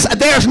disciples.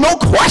 There's no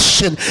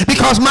question,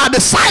 because my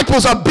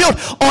disciples are built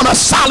on a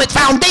solid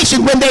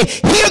foundation. When they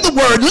hear the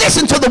word,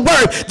 listen to the word,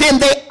 then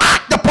they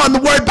act upon the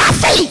word by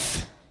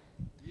faith.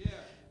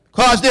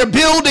 Because they're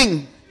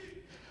building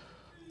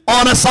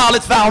on a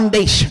solid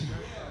foundation.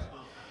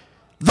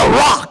 The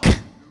rock.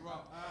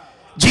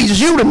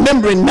 Jesus, you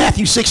remember in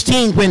Matthew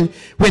 16 when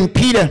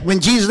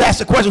Jesus asked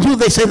the question, who do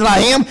they say that I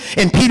am?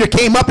 And Peter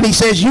came up and he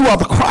says, you are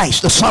the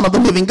Christ, the Son of the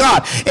living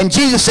God. And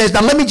Jesus says,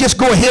 now let me just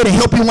go ahead and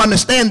help you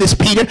understand this,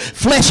 Peter.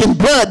 Flesh and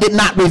blood did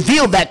not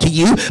reveal that to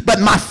you,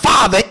 but my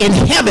Father in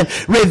heaven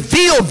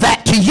revealed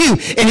that to you.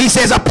 And he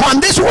says,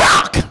 upon this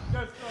rock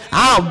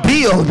I'll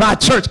build my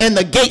church, and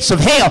the gates of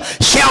hell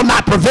shall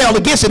not prevail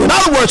against it. In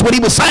other words, what he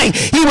was saying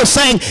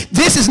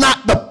this is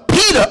not the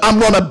Peter I'm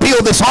going to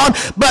build this on,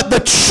 but the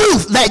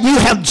truth that you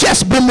have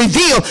just been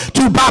revealed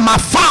to by my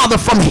Father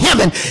from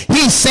heaven.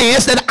 He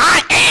says that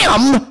I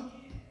am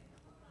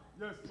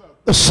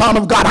the Son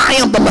of God. I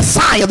am the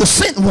Messiah, the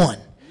sent one.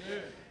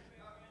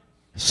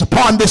 It's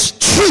upon this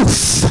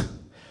truth.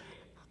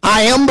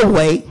 I am the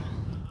way.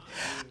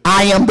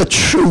 I am the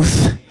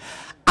truth.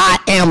 I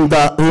am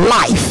the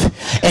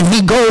life. And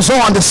he goes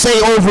on to say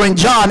over in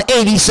John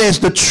 8, he says,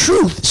 the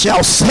truth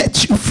shall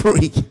set you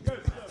free.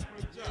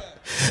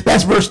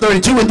 That's verse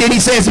 32. And then he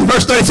says in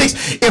verse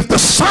 36, if the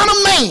Son of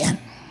Man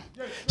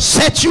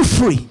sets you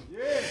free,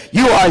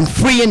 you are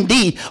free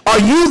indeed. Are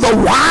you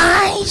the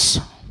wise,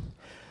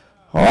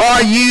 or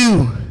are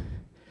you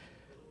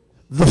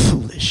the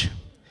foolish?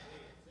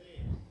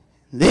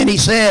 Then he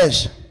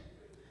says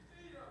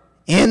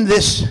in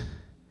this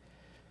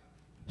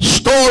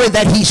story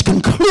that he's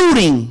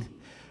concluding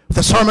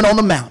the Sermon on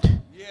the Mount.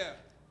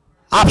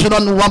 Option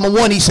number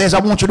one, he says, I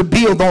want you to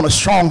build on a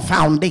strong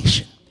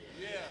foundation.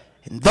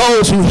 And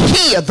those who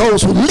hear,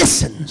 those who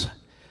listen,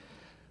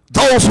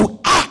 those who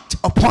act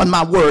upon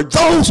my word,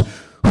 those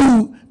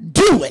who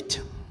do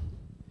it,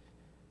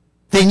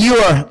 then you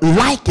are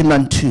likened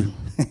unto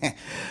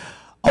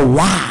a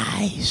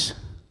wise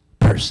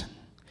person.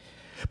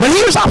 But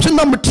here's option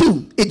number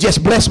two. It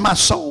just blessed my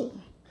soul.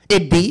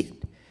 It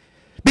did.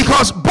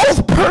 Because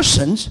both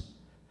persons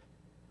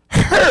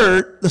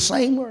heard the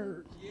same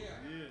word.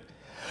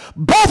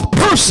 Both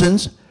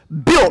persons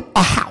built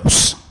a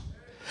house.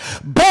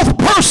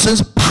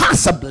 persons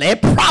possibly,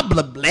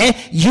 probably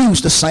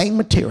use the same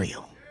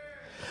material.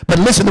 But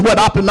listen to what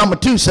option number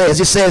 2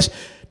 says. It says,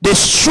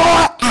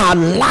 destroy our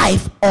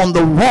life on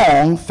the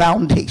wrong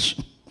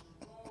foundation.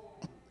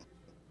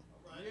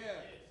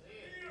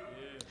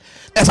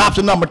 That's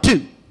option number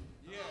 2.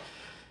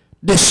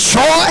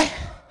 Destroy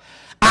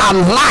our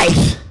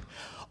life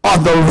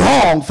on the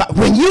wrong foundation.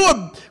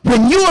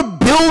 When you are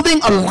building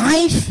a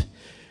life,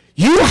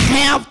 you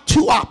have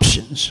 2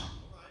 options.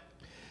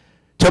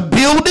 To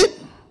build it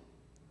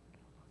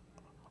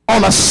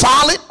on a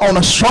solid, on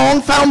a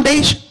strong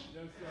foundation,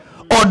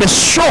 or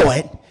destroy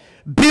it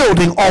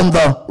building on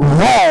the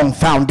wrong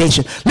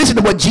foundation. Listen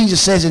to what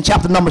Jesus says in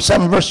chapter number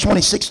 7, verse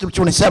 26 through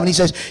 27. He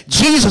says,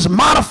 Jesus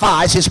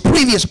modifies his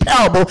previous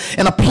parable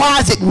and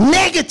applies it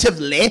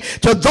negatively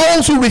to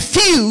those who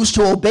refuse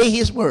to obey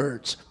his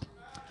words.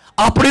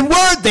 Operative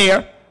word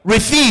there,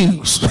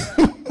 refuse.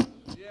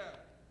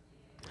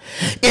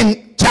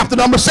 In chapter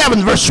number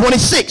 7, verse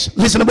 26,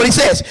 listen to what he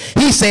says.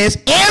 He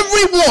says,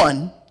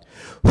 everyone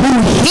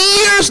who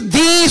hears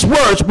these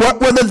words,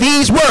 what were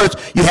these words?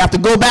 You have to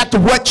go back to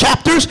what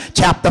chapters?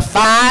 Chapter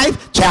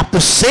 5, chapter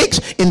 6,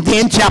 and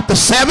then chapter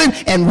 7,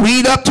 and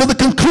read up to the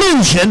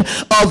conclusion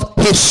of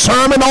his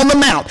Sermon on the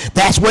Mount.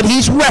 That's what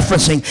he's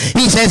referencing.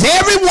 He says,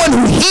 everyone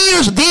who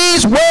hears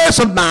these words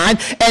of mine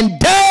and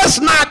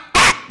does not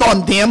act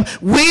on them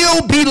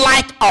will be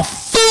like a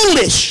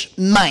foolish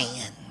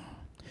man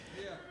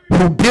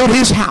who built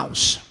his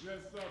house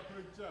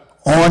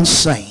on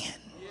sand.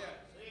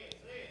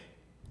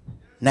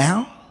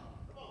 Now,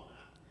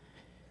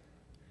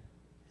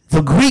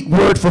 the Greek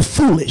word for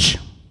foolish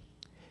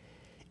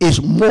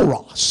is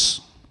moros.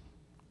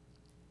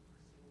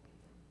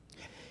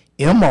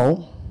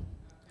 M-O-R-O-S.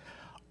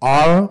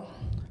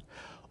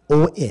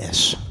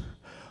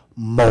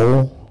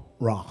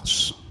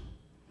 Moros.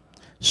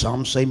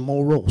 Some say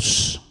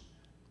moros.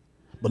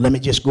 But let me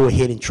just go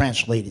ahead and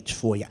translate it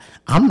for you.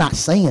 I'm not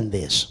saying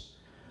this.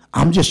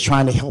 I'm just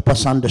trying to help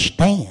us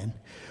understand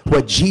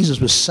what Jesus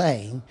was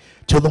saying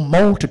to the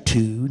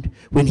multitude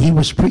when he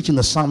was preaching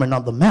the Sermon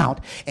on the Mount,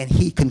 and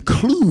he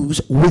concludes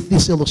with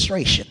this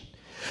illustration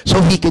so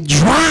he could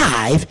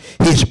drive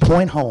his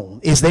point home.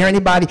 Is there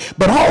anybody?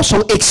 But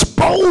also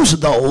expose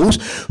those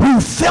who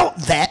felt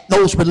that,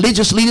 those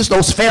religious leaders,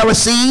 those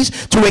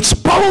Pharisees, to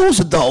expose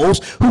those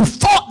who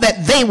thought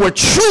that they were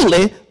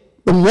truly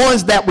the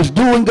ones that was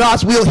doing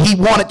God's will. He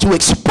wanted to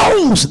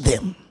expose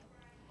them.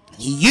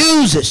 He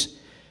uses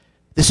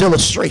this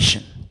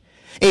illustration.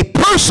 A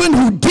person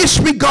who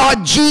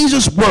disregards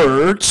Jesus'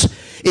 words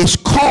is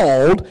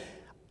called,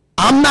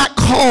 I'm not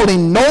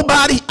calling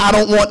nobody. I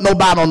don't want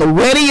nobody on the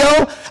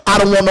radio. I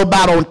don't want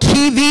nobody on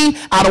TV.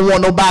 I don't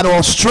want nobody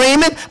on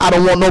streaming. I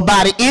don't want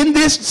nobody in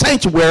this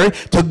sanctuary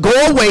to go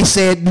away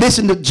saying,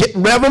 listen to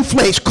Reverend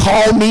Flakes,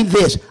 call me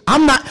this.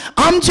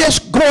 I'm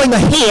just going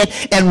ahead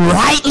and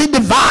rightly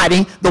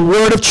dividing the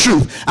word of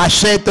truth. I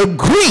said the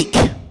Greek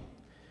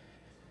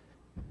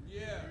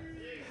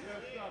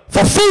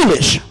for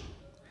foolish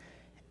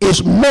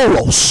is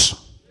moros.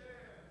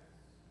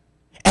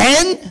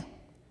 And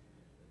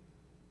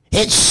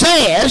it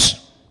says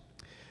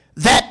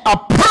that a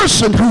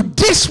person who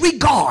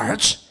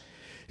disregards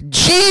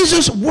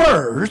Jesus'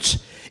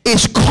 words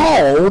is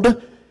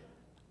called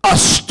a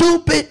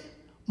stupid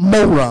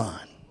moron.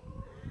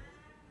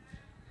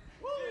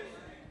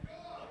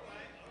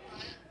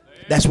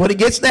 That's what it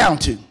gets down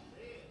to.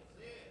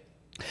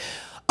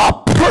 A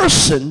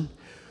person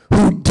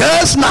who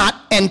does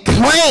not and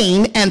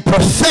claim and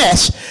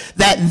profess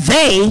that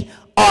they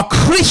are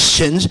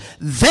Christians,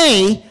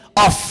 they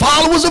are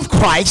followers of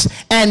Christ,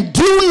 and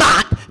do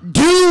not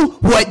do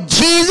what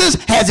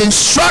Jesus has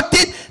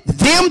instructed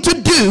them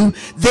to do,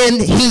 then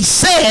he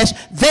says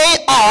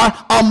they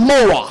are a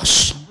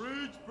moros.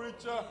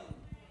 Preacher.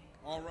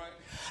 All right.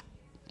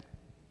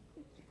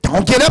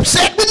 Don't get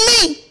upset with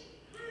me.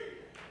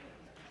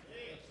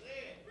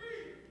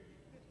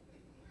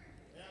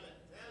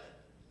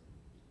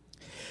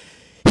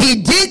 He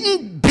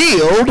didn't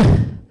build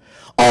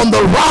on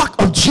the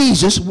rock of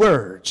Jesus'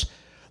 words,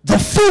 the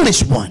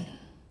foolish one.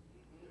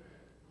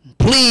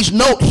 Please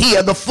note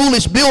here, the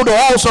foolish builder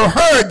also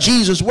heard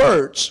Jesus'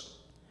 words,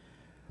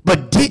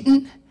 but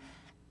didn't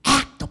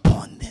act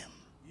upon them.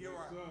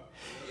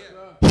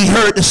 He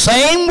heard the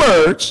same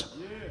words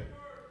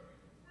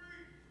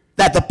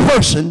that the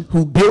person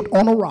who built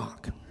on a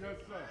rock.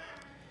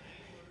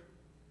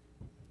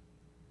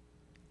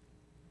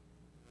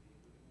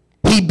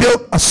 He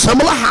built a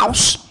similar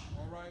house,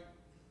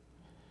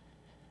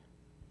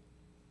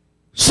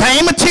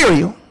 same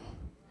material,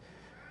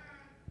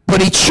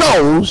 but he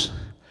chose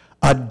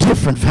a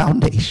different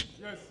foundation.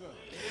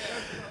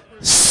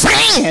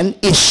 Sand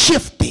is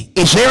shifty.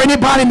 Is there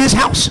anybody in this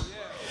house?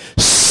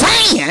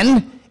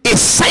 Sand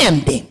is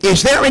sanding.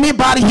 Is there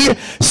anybody here?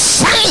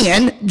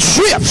 Sand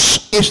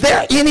drifts. Is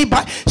there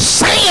anybody?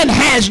 Sand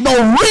has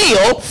no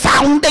real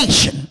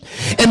foundation.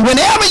 And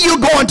whenever you're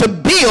going to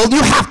build,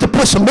 you have to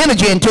put some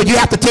energy into it. You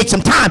have to take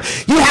some time.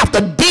 You have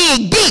to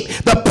dig deep.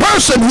 The person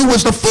person who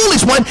was the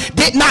foolish one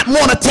did not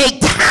want to take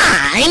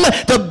time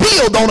to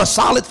build on a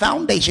solid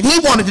foundation. He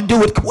wanted to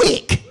do it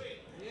quick.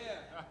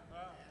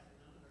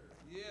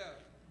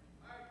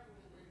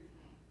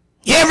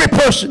 Every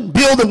person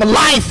building a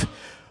life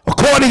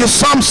according to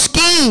some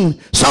scheme,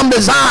 some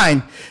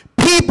design.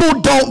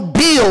 People don't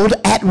build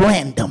at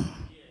random.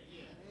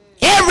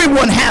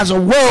 Everyone has a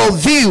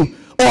worldview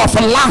or a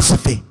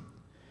philosophy.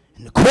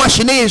 And the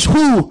question is,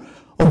 who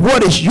or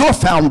what is your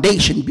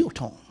foundation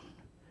built on?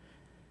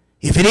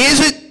 If it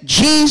isn't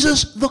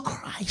Jesus the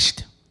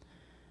Christ,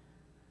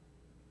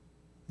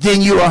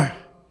 then you are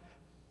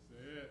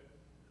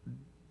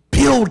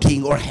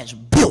building or has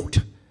built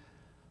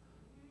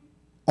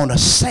on a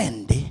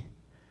sandy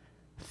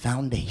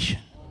foundation.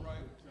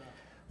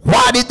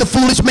 Why did the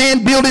foolish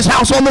man build his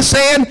house on the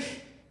sand?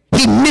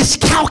 He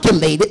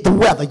miscalculated the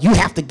weather. You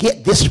have to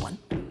get this one.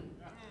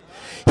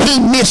 He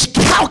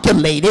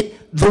miscalculated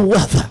the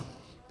weather.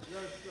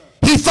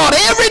 He thought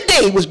every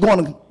day was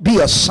going to be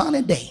a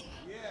sunny day.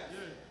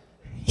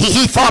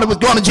 He thought it was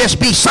going to just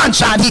be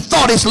sunshine. He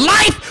thought his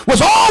life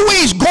was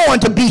always going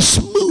to be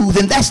smooth.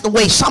 And that's the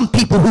way some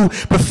people who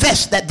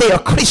profess that they are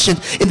Christians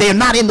and they are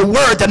not in the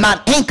Word, they're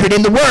not anchored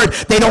in the Word,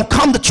 they don't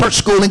come to church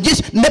school. And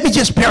just let me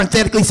just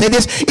parenthetically say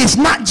this. It's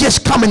not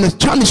just coming to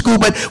Sunday school,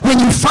 but when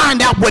you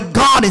find out what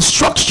God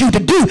instructs you to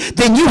do,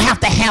 then you have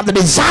to have the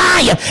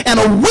desire and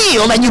a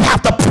will, and you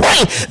have to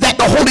pray that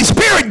the Holy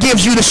Spirit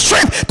gives you the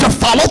strength to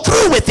follow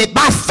through with it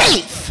by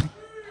faith.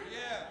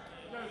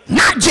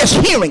 Not just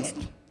hearing it.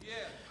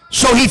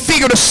 So he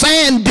figured a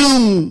sand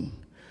dune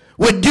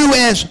would do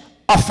as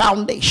a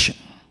foundation.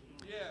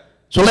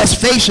 So let's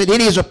face it, it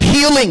is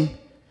appealing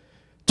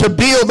to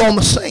build on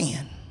the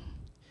sand.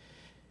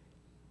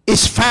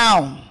 It's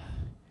found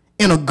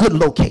in a good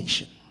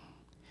location.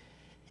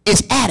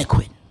 It's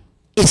adequate.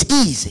 It's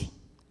easy.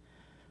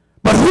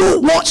 But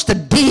who wants to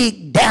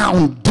dig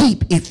down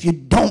deep if you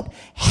don't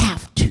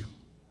have to?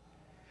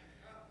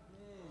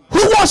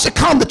 Who wants to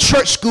come to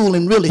church school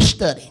and really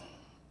study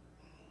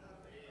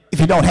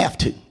if you don't have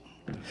to?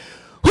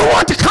 Who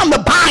wants to come to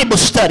Bible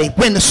study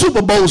when the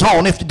Super Bowl's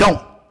on if you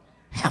don't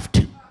have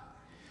to?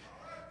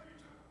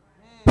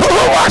 Who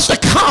wants to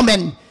come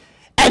and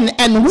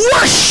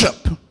worship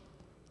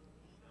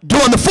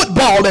during the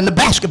football and the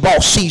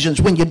basketball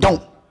seasons when you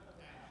don't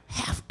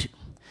have to?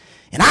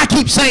 And I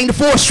keep saying to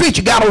 4th Street,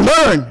 you got to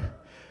learn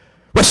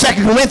what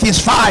 2 Corinthians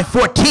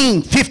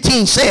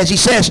 5:14-15 says. He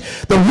says,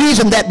 the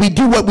reason that we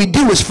do what we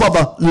do is for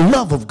the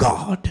love of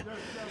God.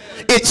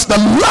 It's the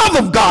love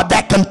of God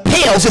that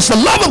compels. It's the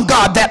love of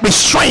God that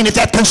restraineth,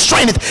 that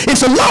constraineth.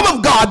 It's the love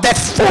of God that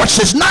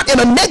forces, not in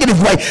a negative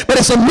way, but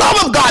it's the love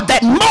of God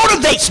that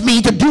motivates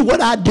me to do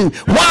what I do.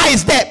 Why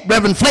is that,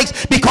 Reverend Flakes?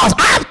 Because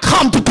I've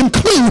come to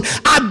conclude,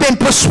 I've been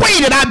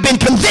persuaded, I've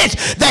been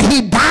convinced that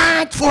he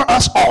died for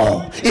us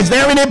all. Is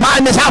there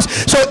anybody in this house?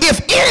 So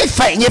if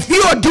anything, if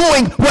you are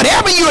doing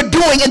whatever you're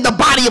doing in the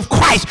body of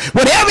Christ,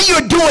 whatever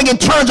you're doing in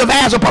terms of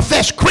as a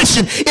professed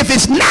Christian, if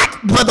it's not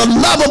for the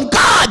love of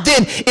God,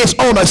 then it's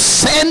on a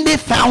sandy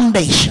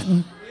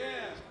foundation.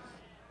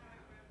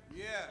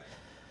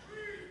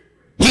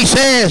 He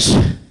says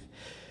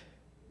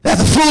that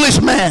the foolish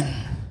man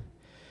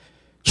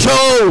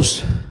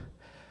chose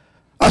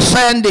a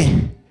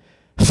sandy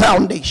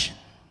foundation.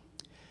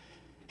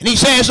 And he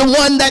says the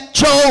one that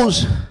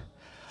chose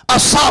a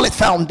solid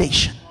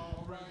foundation,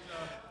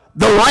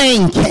 the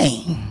rain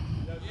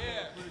came,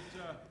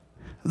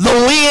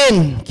 the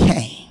wind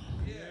came,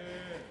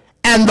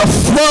 and the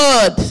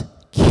flood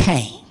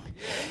came.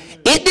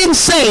 It didn't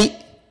say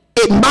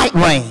it might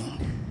rain.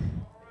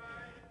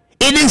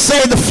 It didn't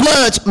say the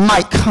floods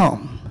might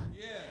come.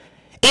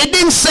 It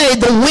didn't say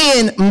the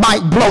wind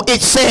might blow.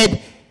 It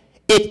said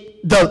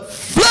the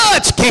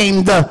floods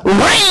came, the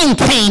rain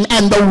came,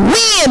 and the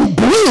wind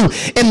blew.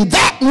 And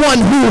that one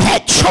who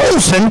had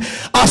chosen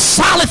a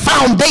solid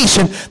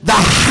foundation, the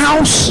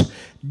house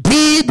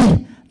did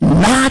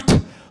not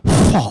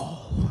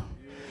fall.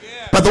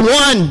 But the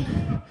one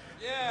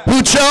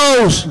who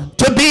chose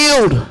to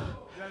build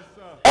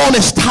on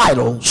his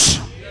titles,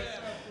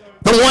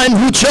 the one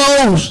who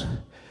chose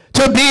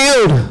to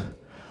build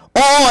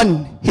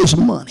on his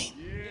money,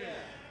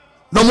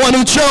 the one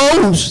who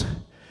chose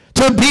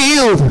to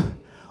build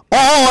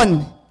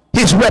on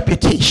his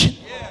reputation,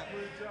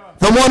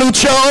 the one who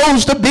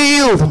chose to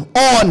build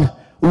on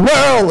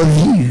world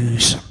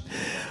views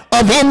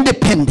of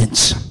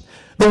independence,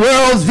 the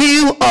world's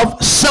view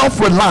of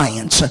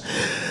self-reliance,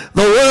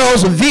 the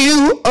world's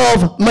view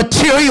of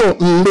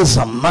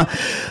materialism,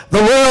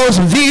 the world's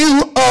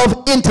view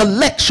of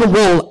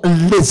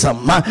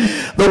intellectualism,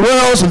 the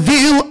world's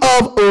view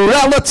of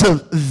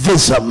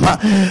relativism,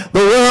 the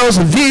world's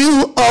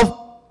view of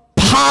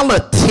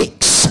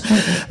politics,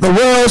 the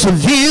world's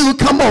view.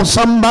 Come on,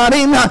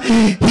 somebody.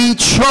 He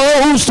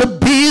chose to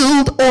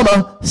build on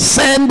a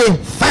sandy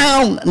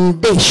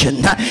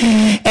foundation.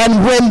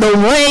 And when the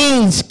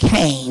rains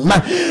came,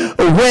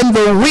 when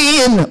the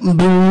wind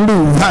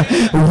blew,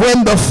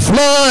 when the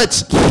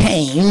floods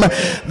came,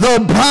 the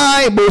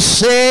Bible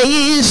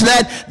says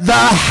that the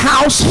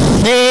house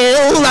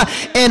fell,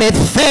 and it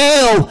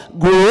fell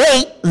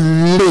greatly.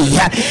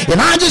 And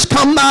I just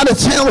come by to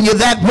tell you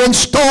that when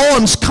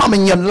storms come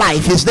in your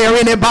life, is there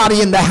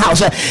anybody in the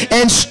house?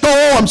 And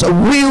storms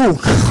will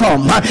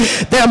come.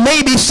 There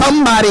may be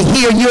somebody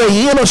here, you're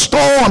in a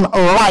storm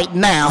right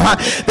now.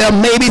 There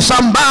may be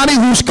somebody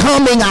who's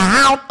coming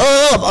out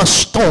of a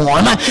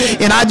storm.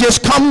 And I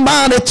just come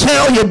by to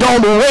tell you,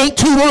 don't wait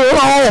too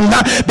long,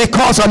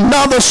 because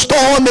another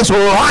storm is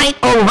right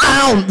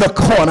around the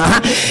corner.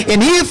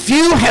 And if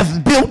you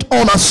have built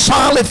on a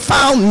solid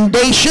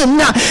foundation,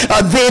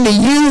 then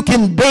you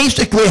can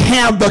basically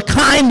have the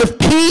kind of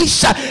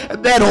peace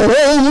that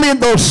only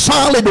the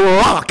solid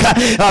rock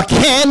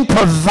can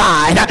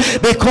provide,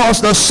 because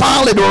the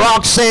solid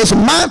rock says,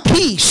 my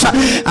peace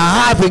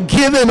I've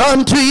given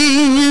unto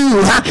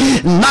you,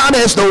 not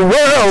as the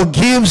world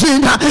gives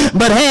it,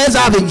 but as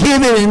I've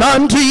given it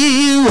unto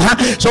you.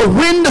 So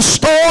when the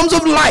storms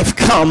of life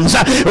comes,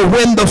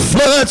 when the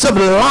floods of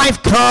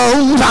life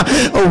comes,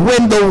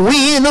 when the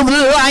wind of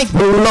life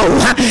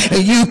blows,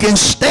 you can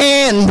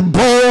stand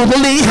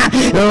boldly,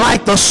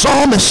 like the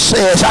psalmist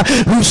says,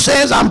 who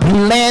says, I'm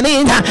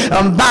planted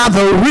by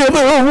the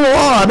river of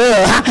water.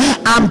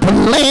 I'm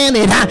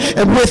planted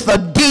with a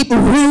deep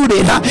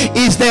rooted.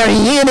 Is there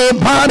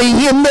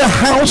anybody in the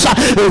house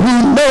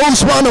who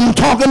knows what I'm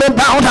talking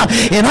about?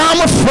 And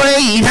I'm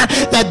afraid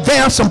that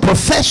there are some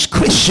professed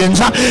Christians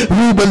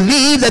who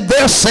believe that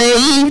they're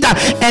saved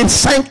and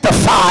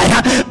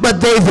sanctified,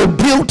 but they've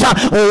built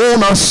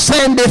on a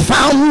sandy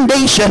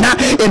foundation.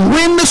 And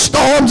when the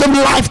storms of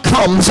life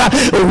comes,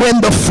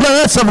 when the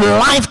floods of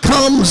life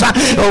comes,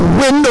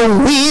 when the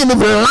wind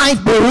of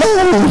life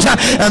blows,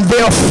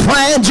 they're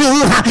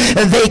fragile,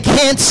 they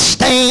can't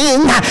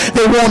stand,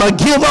 they want to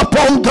give up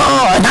on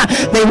God,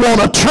 they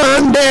want to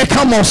turn their,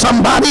 come on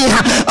somebody,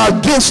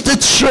 against the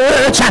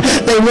church,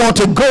 they want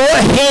to go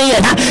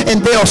ahead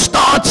and they'll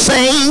start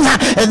saying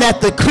that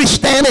the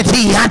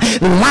Christianity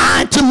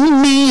lied to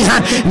me,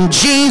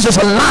 Jesus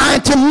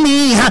lied to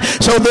me,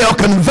 so they'll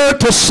convert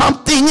to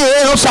something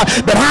else.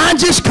 But I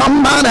just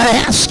come by to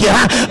ask you,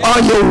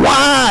 are you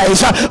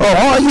wise or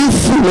are you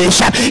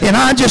foolish? And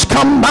I just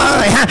come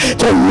by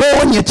to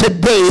warn you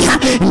today,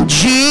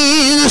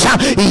 Jesus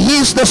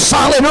is the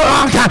solid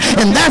rock,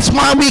 and that's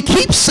why we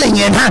keep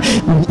singing.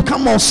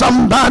 Come on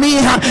somebody,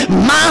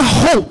 my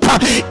hope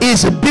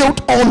is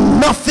built on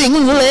nothing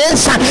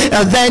less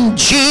than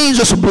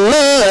Jesus'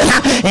 blood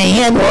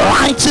and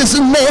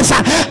righteousness.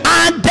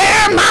 I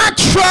dare not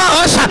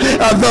trust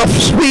the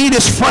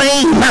sweetest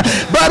frame,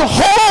 but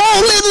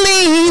wholly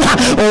lean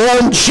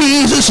on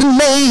Jesus'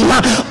 name,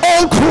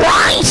 on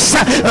Christ,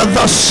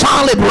 the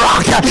solid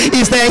rock.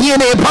 Is there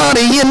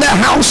anybody in the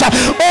house?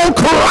 On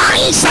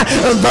Christ,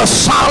 the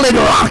solid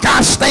rock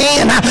I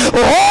stand.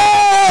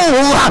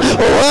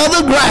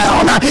 The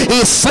ground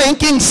is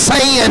sinking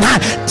sand,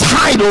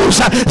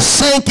 titles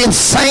sinking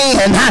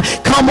sand.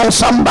 Come on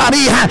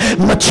somebody,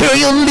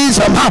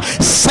 materialism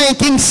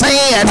sinking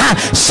sand,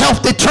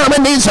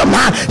 self-determinism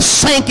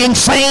sinking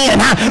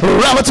sand,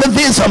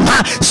 relativism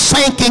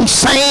sinking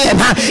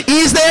sand.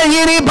 Is there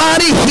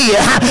anybody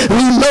here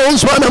who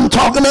knows what I'm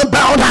talking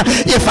about?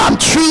 If I'm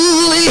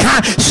truly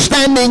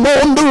standing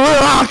on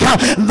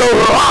the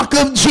rock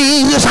of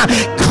Jesus,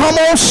 come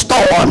on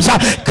storms,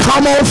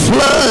 come on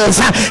floods,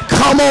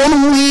 come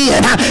on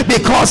wind,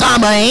 because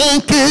I'm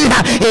anchored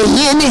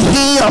in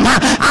him.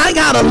 I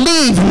gotta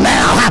leave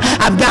now.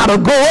 I've gotta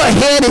go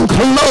ahead and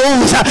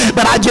close,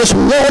 but I just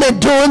wanted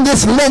during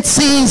this Lent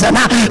season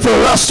for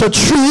us to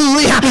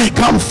truly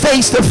come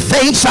face to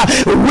face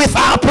with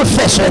our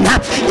profession.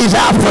 Is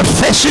our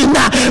profession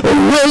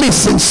really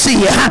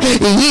sincere?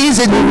 Is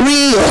it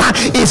real?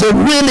 Is it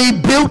really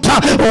built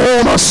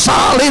on a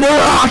solid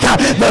rock?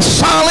 The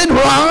solid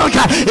rock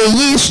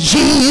is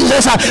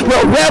Jesus.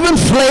 Well, Reverend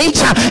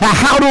Flakes,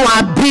 how do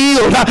I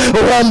build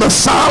on the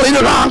solid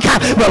rock?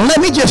 Well, let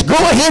me just go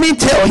ahead and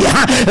tell you.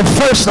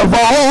 First of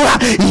all,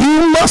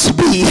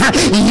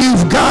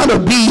 you've got to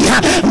be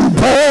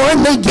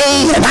born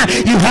again.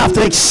 You have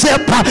to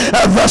accept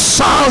the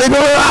solid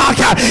rock.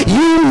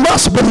 You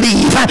must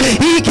believe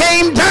he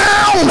came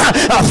down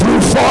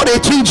through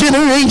 42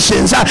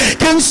 generations,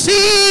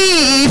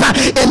 conceived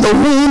in the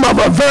womb of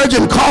a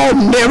virgin called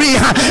Mary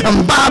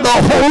by the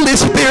Holy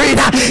Spirit.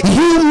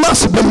 You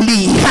must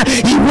believe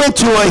he went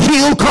to a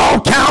hill called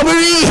called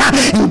Calvary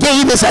and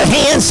gave his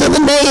hands to the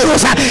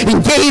nails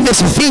and gave his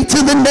feet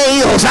to the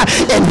nails,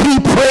 and he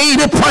prayed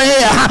a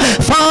prayer.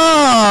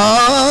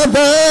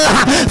 Father,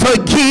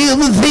 forgive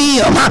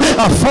them,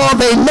 for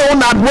they know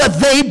not what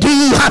they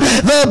do.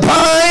 The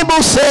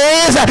Bible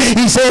says,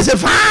 he says,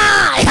 if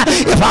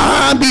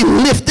I be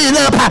lifted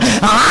up,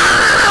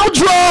 I'll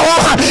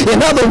draw.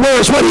 In other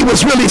words, what he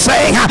was really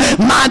saying,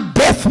 my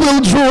death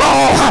will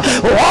draw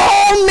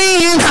all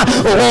men,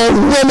 all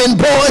women,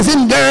 boys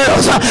and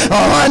girls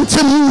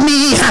unto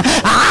me.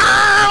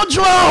 I'll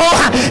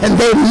draw. And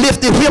they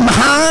lifted him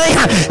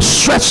high,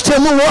 stretched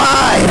him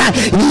wide.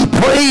 He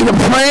prayed a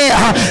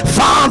prayer.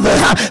 Father,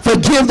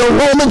 forgive the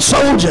Roman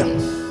soldier.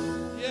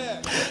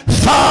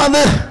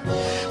 Father,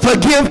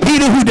 forgive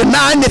Peter who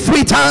denied me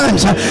 3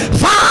 times.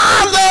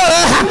 Father,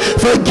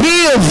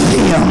 forgive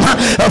them,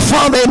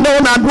 for they know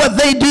not what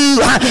they do.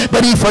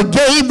 But he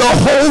forgave the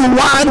whole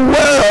wide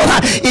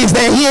world. Is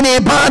there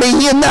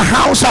anybody in the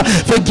house?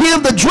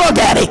 Forgive the drug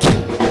addict.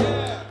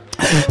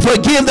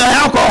 Forgive the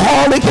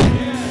alcoholic.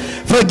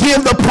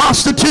 Forgive the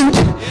prostitute.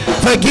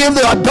 Forgive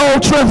the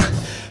adulterer.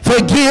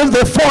 Forgive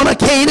the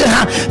fornicator.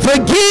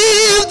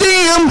 Forgive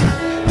them,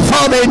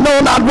 for they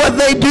know not what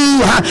they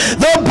do.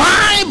 The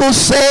Bible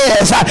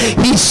says,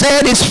 he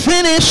said it's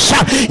finished.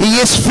 He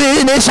is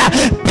finished,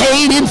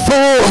 paid in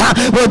full.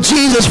 Well,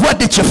 Jesus, what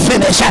did you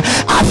finish?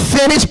 I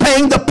finished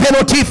paying the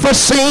penalty for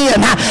sin.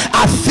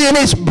 I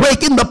finished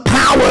breaking the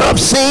power of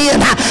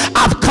sin.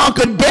 I've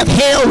conquered death,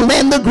 hell,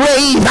 and the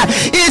grave.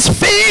 It's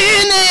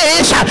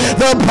finished.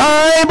 The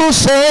Bible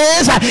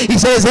says, he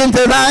says,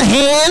 into thy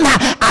hand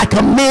I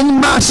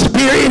commend my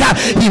spirit.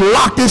 He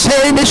locked his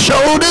head in his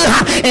shoulder,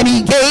 and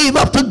he gave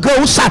up the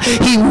ghost.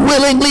 He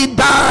willingly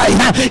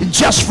died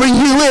just for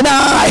you and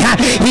I.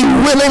 He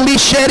willingly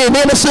shed an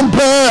innocent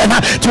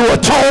blood to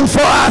atone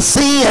for our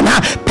sin,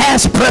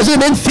 past,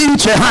 present, and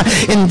future.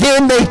 And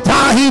then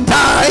he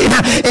died,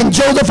 and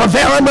Joseph of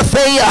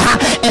Arimathea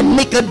and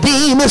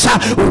Nicodemus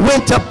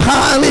went to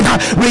Pilate,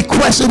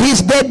 requested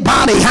his dead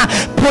body,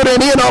 put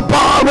it in a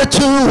borrowed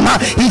tomb.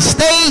 He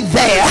stayed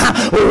there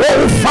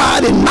all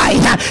Friday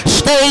night,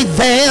 stayed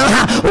there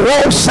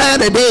all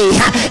Saturday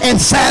and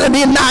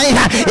Saturday night.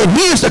 And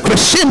here's the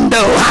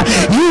crescendo.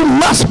 You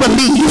must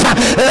believe.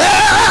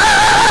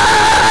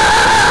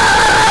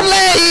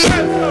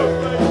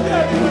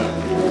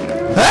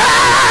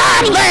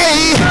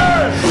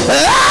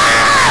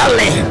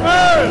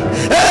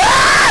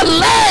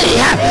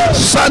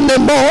 Sunday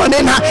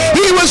morning,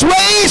 he was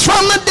raised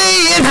from the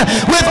dead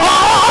with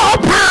all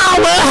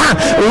power,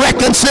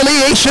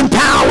 reconciliation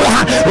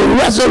power,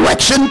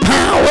 resurrection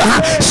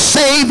power,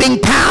 saving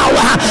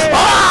power,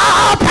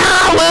 all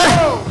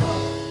power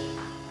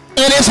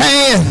in his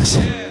hands.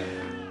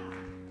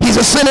 He's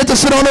ascended to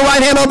sit on the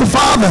right hand of the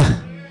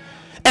Father.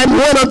 And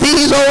one of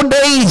these old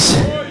days,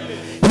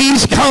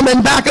 he's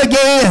coming back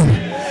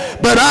again.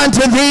 But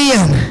unto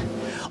then,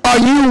 are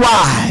you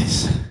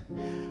wise?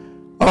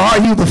 Or are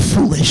you the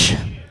foolish?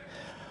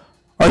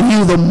 Are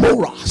you the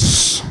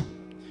moros?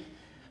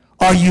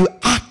 Are you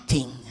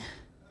acting?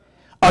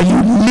 Are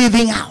you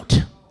living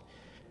out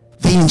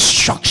the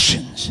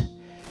instructions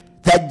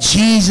that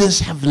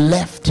Jesus have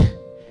left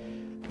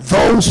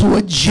those who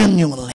are genuinely